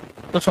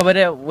 তো সবাই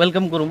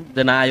ওয়েলকাম করুম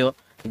যে না আয়ো,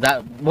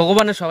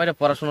 ভগবানের সবাই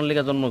পড়াশোনার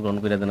লিগে জন্মগ্রহণ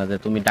করে দেনা যে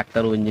তুমি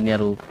ডাক্তার ও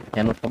ইঞ্জিনিয়ার ও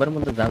কেন সবার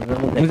মধ্যে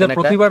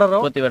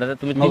প্রতিভাটা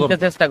তুমি চিনতে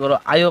চেষ্টা করো।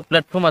 আয়ো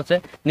প্ল্যাটফর্ম আছে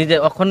নিজে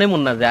ওখানে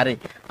মন না যে আরে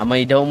আমার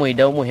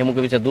এটাও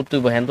হেমুকে বিষয় দূর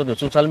তুইব হ্যান। তো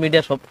সোশ্যাল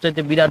মিডিয়া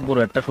সবচাইতে বিরাট বড়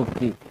একটা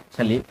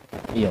শক্তিশালী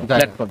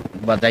প্ল্যাটফর্ম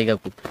বা জায়গা।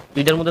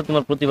 এটার মধ্যে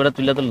তোমার প্রতিভাটা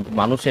তুলে তো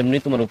মানুষ এমনি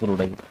তোমার উপর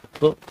উঠাই।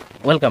 তো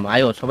ওয়েলকাম,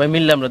 আয়ো সবাই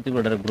মিললে আমরা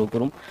ত্রিপুরাটা গ্রো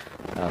করুম,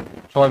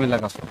 সবাই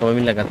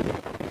মিলে কাজ।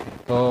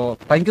 তো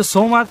থ্যাংক ইউ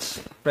সো মাচ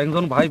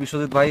প্রেমজন ভাই,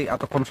 বিশ্বজিৎ ভাই,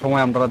 এতক্ষণ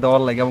সময় আমরা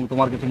দেওয়ার লাগে এবং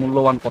তোমার কিছু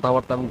মূল্যবান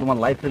কথাবার্তা এবং তোমার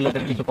লাইফ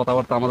রিলেটেড কিছু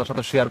কথাবার্তা আমাদের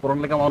সাথে শেয়ার করার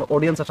লাগে, আমার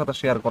অডিয়েন্সের সাথে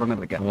শেয়ার করার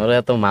লাগে। আমার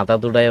এত মাথা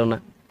দুটাইও না,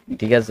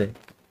 ঠিক আছে?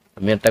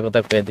 আমি একটা কথা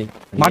কয়ে দিই,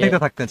 মাটিতে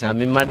থাকতে চাই,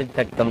 আমি মাটিতে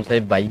থাকতাম চাই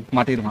ভাই,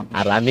 মাটির মানুষ।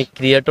 আর আমি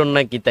ক্রিয়েটর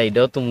না কি তাই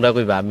এটাও তোমরা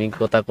কইবা, আমি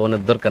কথা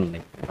কোনের দরকার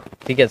নেই,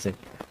 ঠিক আছে?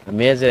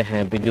 আমি যে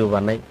হ্যাঁ ভিডিও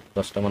বানাই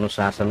 10টা মানুষ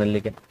আসানের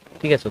লিগে,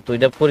 ঠিক আছে? তো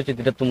এটা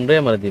পরিচিতিটা তোমরাই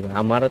আমার দিবা।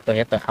 আমার তো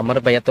আমার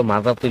ভাই এত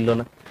মাথা তুললো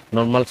না,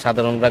 নর্মাল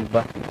সাধারণ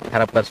রাখবা।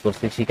 খারাপ কাজ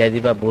করছি শিখাই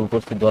দিবা, ভুল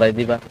করছি দৌড়াই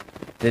দিবা।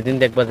 যেদিন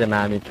দেখবা যে না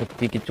আমি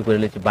সত্যি কিছু করে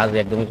লেছি বাজে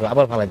একদম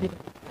আবার ফালাই দিবা,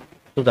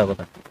 সোজা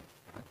কথা।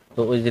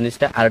 তো ওই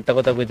জিনিসটা আরেকটা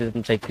কথা কইতে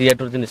চাই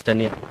ক্রিয়েটর জিনিসটা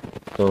নিয়ে।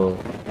 তো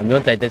আমিও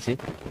চাইতেছি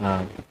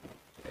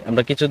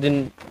আমরা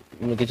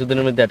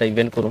কিছুদিনের মধ্যে একটা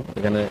ইভেন্ট করুন,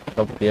 এখানে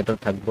সব ক্রিয়েটর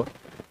থাকবো।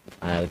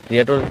 আর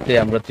ক্রিয়েটর যে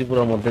আমরা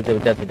ত্রিপুরার মধ্যে যে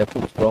ওইটা সেটা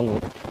খুব স্ট্রং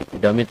হোক,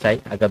 এটা আমি চাই।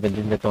 আগামী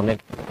দিন যাতে অনেক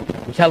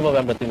বিশালভাবে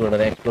আমরা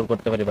ত্রিপুরাটা এক্সপ্লোর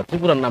করতে পারি বা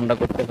ত্রিপুরার নামটা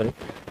করতে পারি।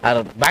 আর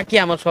বাকি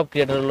আমার সব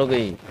ক্রিয়েটরের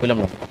লোকই বললাম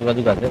না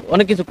যোগাযোগ আছে,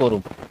 অনেক কিছু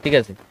করুক, ঠিক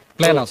আছে?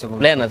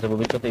 প্ল্যান আছে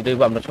ভবিষ্যতে, এটাই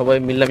আমরা সবাই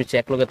মিলামিশে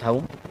একলগে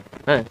থাকুম,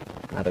 হ্যাঁ,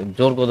 আর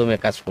জোর কদমে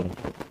কাজ করুন।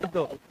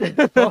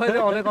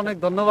 অনেক অনেক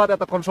ধন্যবাদ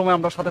এতক্ষণ সময়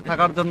আমরা সাথে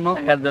থাকার জন্য।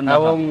 থাকার জন্য।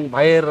 এবং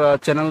ভাইয়ের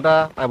চ্যানেলটা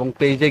এবং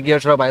পেজে গিয়ে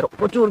সবাই ভাইয়ের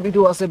প্রচুর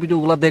ভিডিও আছে,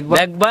 ভিডিওগুলো দেখবা।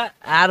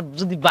 আর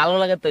যদি ভালো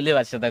লাগে তাহলে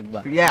বাসে থাকবা,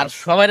 Yes. আর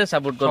সবাইরে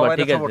সাপোর্ট করবা, সবাইরে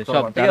ঠিক আছে? support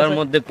সব করবা, ঠিক যার আছে?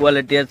 মধ্যে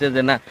কোয়ালিটি আছে,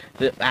 যে না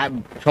যে,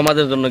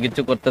 সমাজের জন্য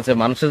কিছু করতেছে,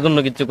 মানুষের জন্য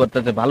কিছু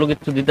করতেছে, ভালো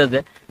কিছু দিতেছে,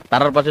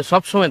 তার পাশে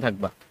সব সময়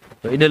থাকবা।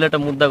 তো এটা হলো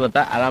একটা মুদ্রা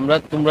কথা। আর আমরা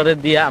তোমরা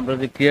দিয়া আমরা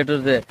যে ক্রিয়েটর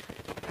যে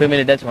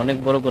ফ্যামিলিটা আছে অনেক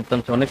বড় করতাম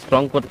চাই, অনেক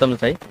স্ট্রং করতাম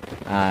চাই।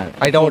 আর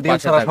এটা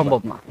অডিয়েন্স ছাড়া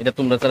সম্ভব না, এটা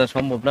তোমরা ছাড়া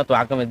সম্ভব না। তো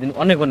আগামী দিন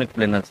অনেক অনেক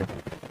প্ল্যান আছে,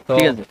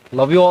 ঠিক আছে?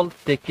 Love you all,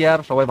 take care,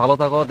 সবাই ভালো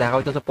থাকো। দেখা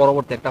হইতেছে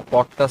পরবর্তী একটা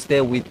পডকাস্টে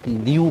উইথ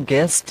নিউ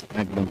গেস্ট।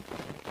 একদম।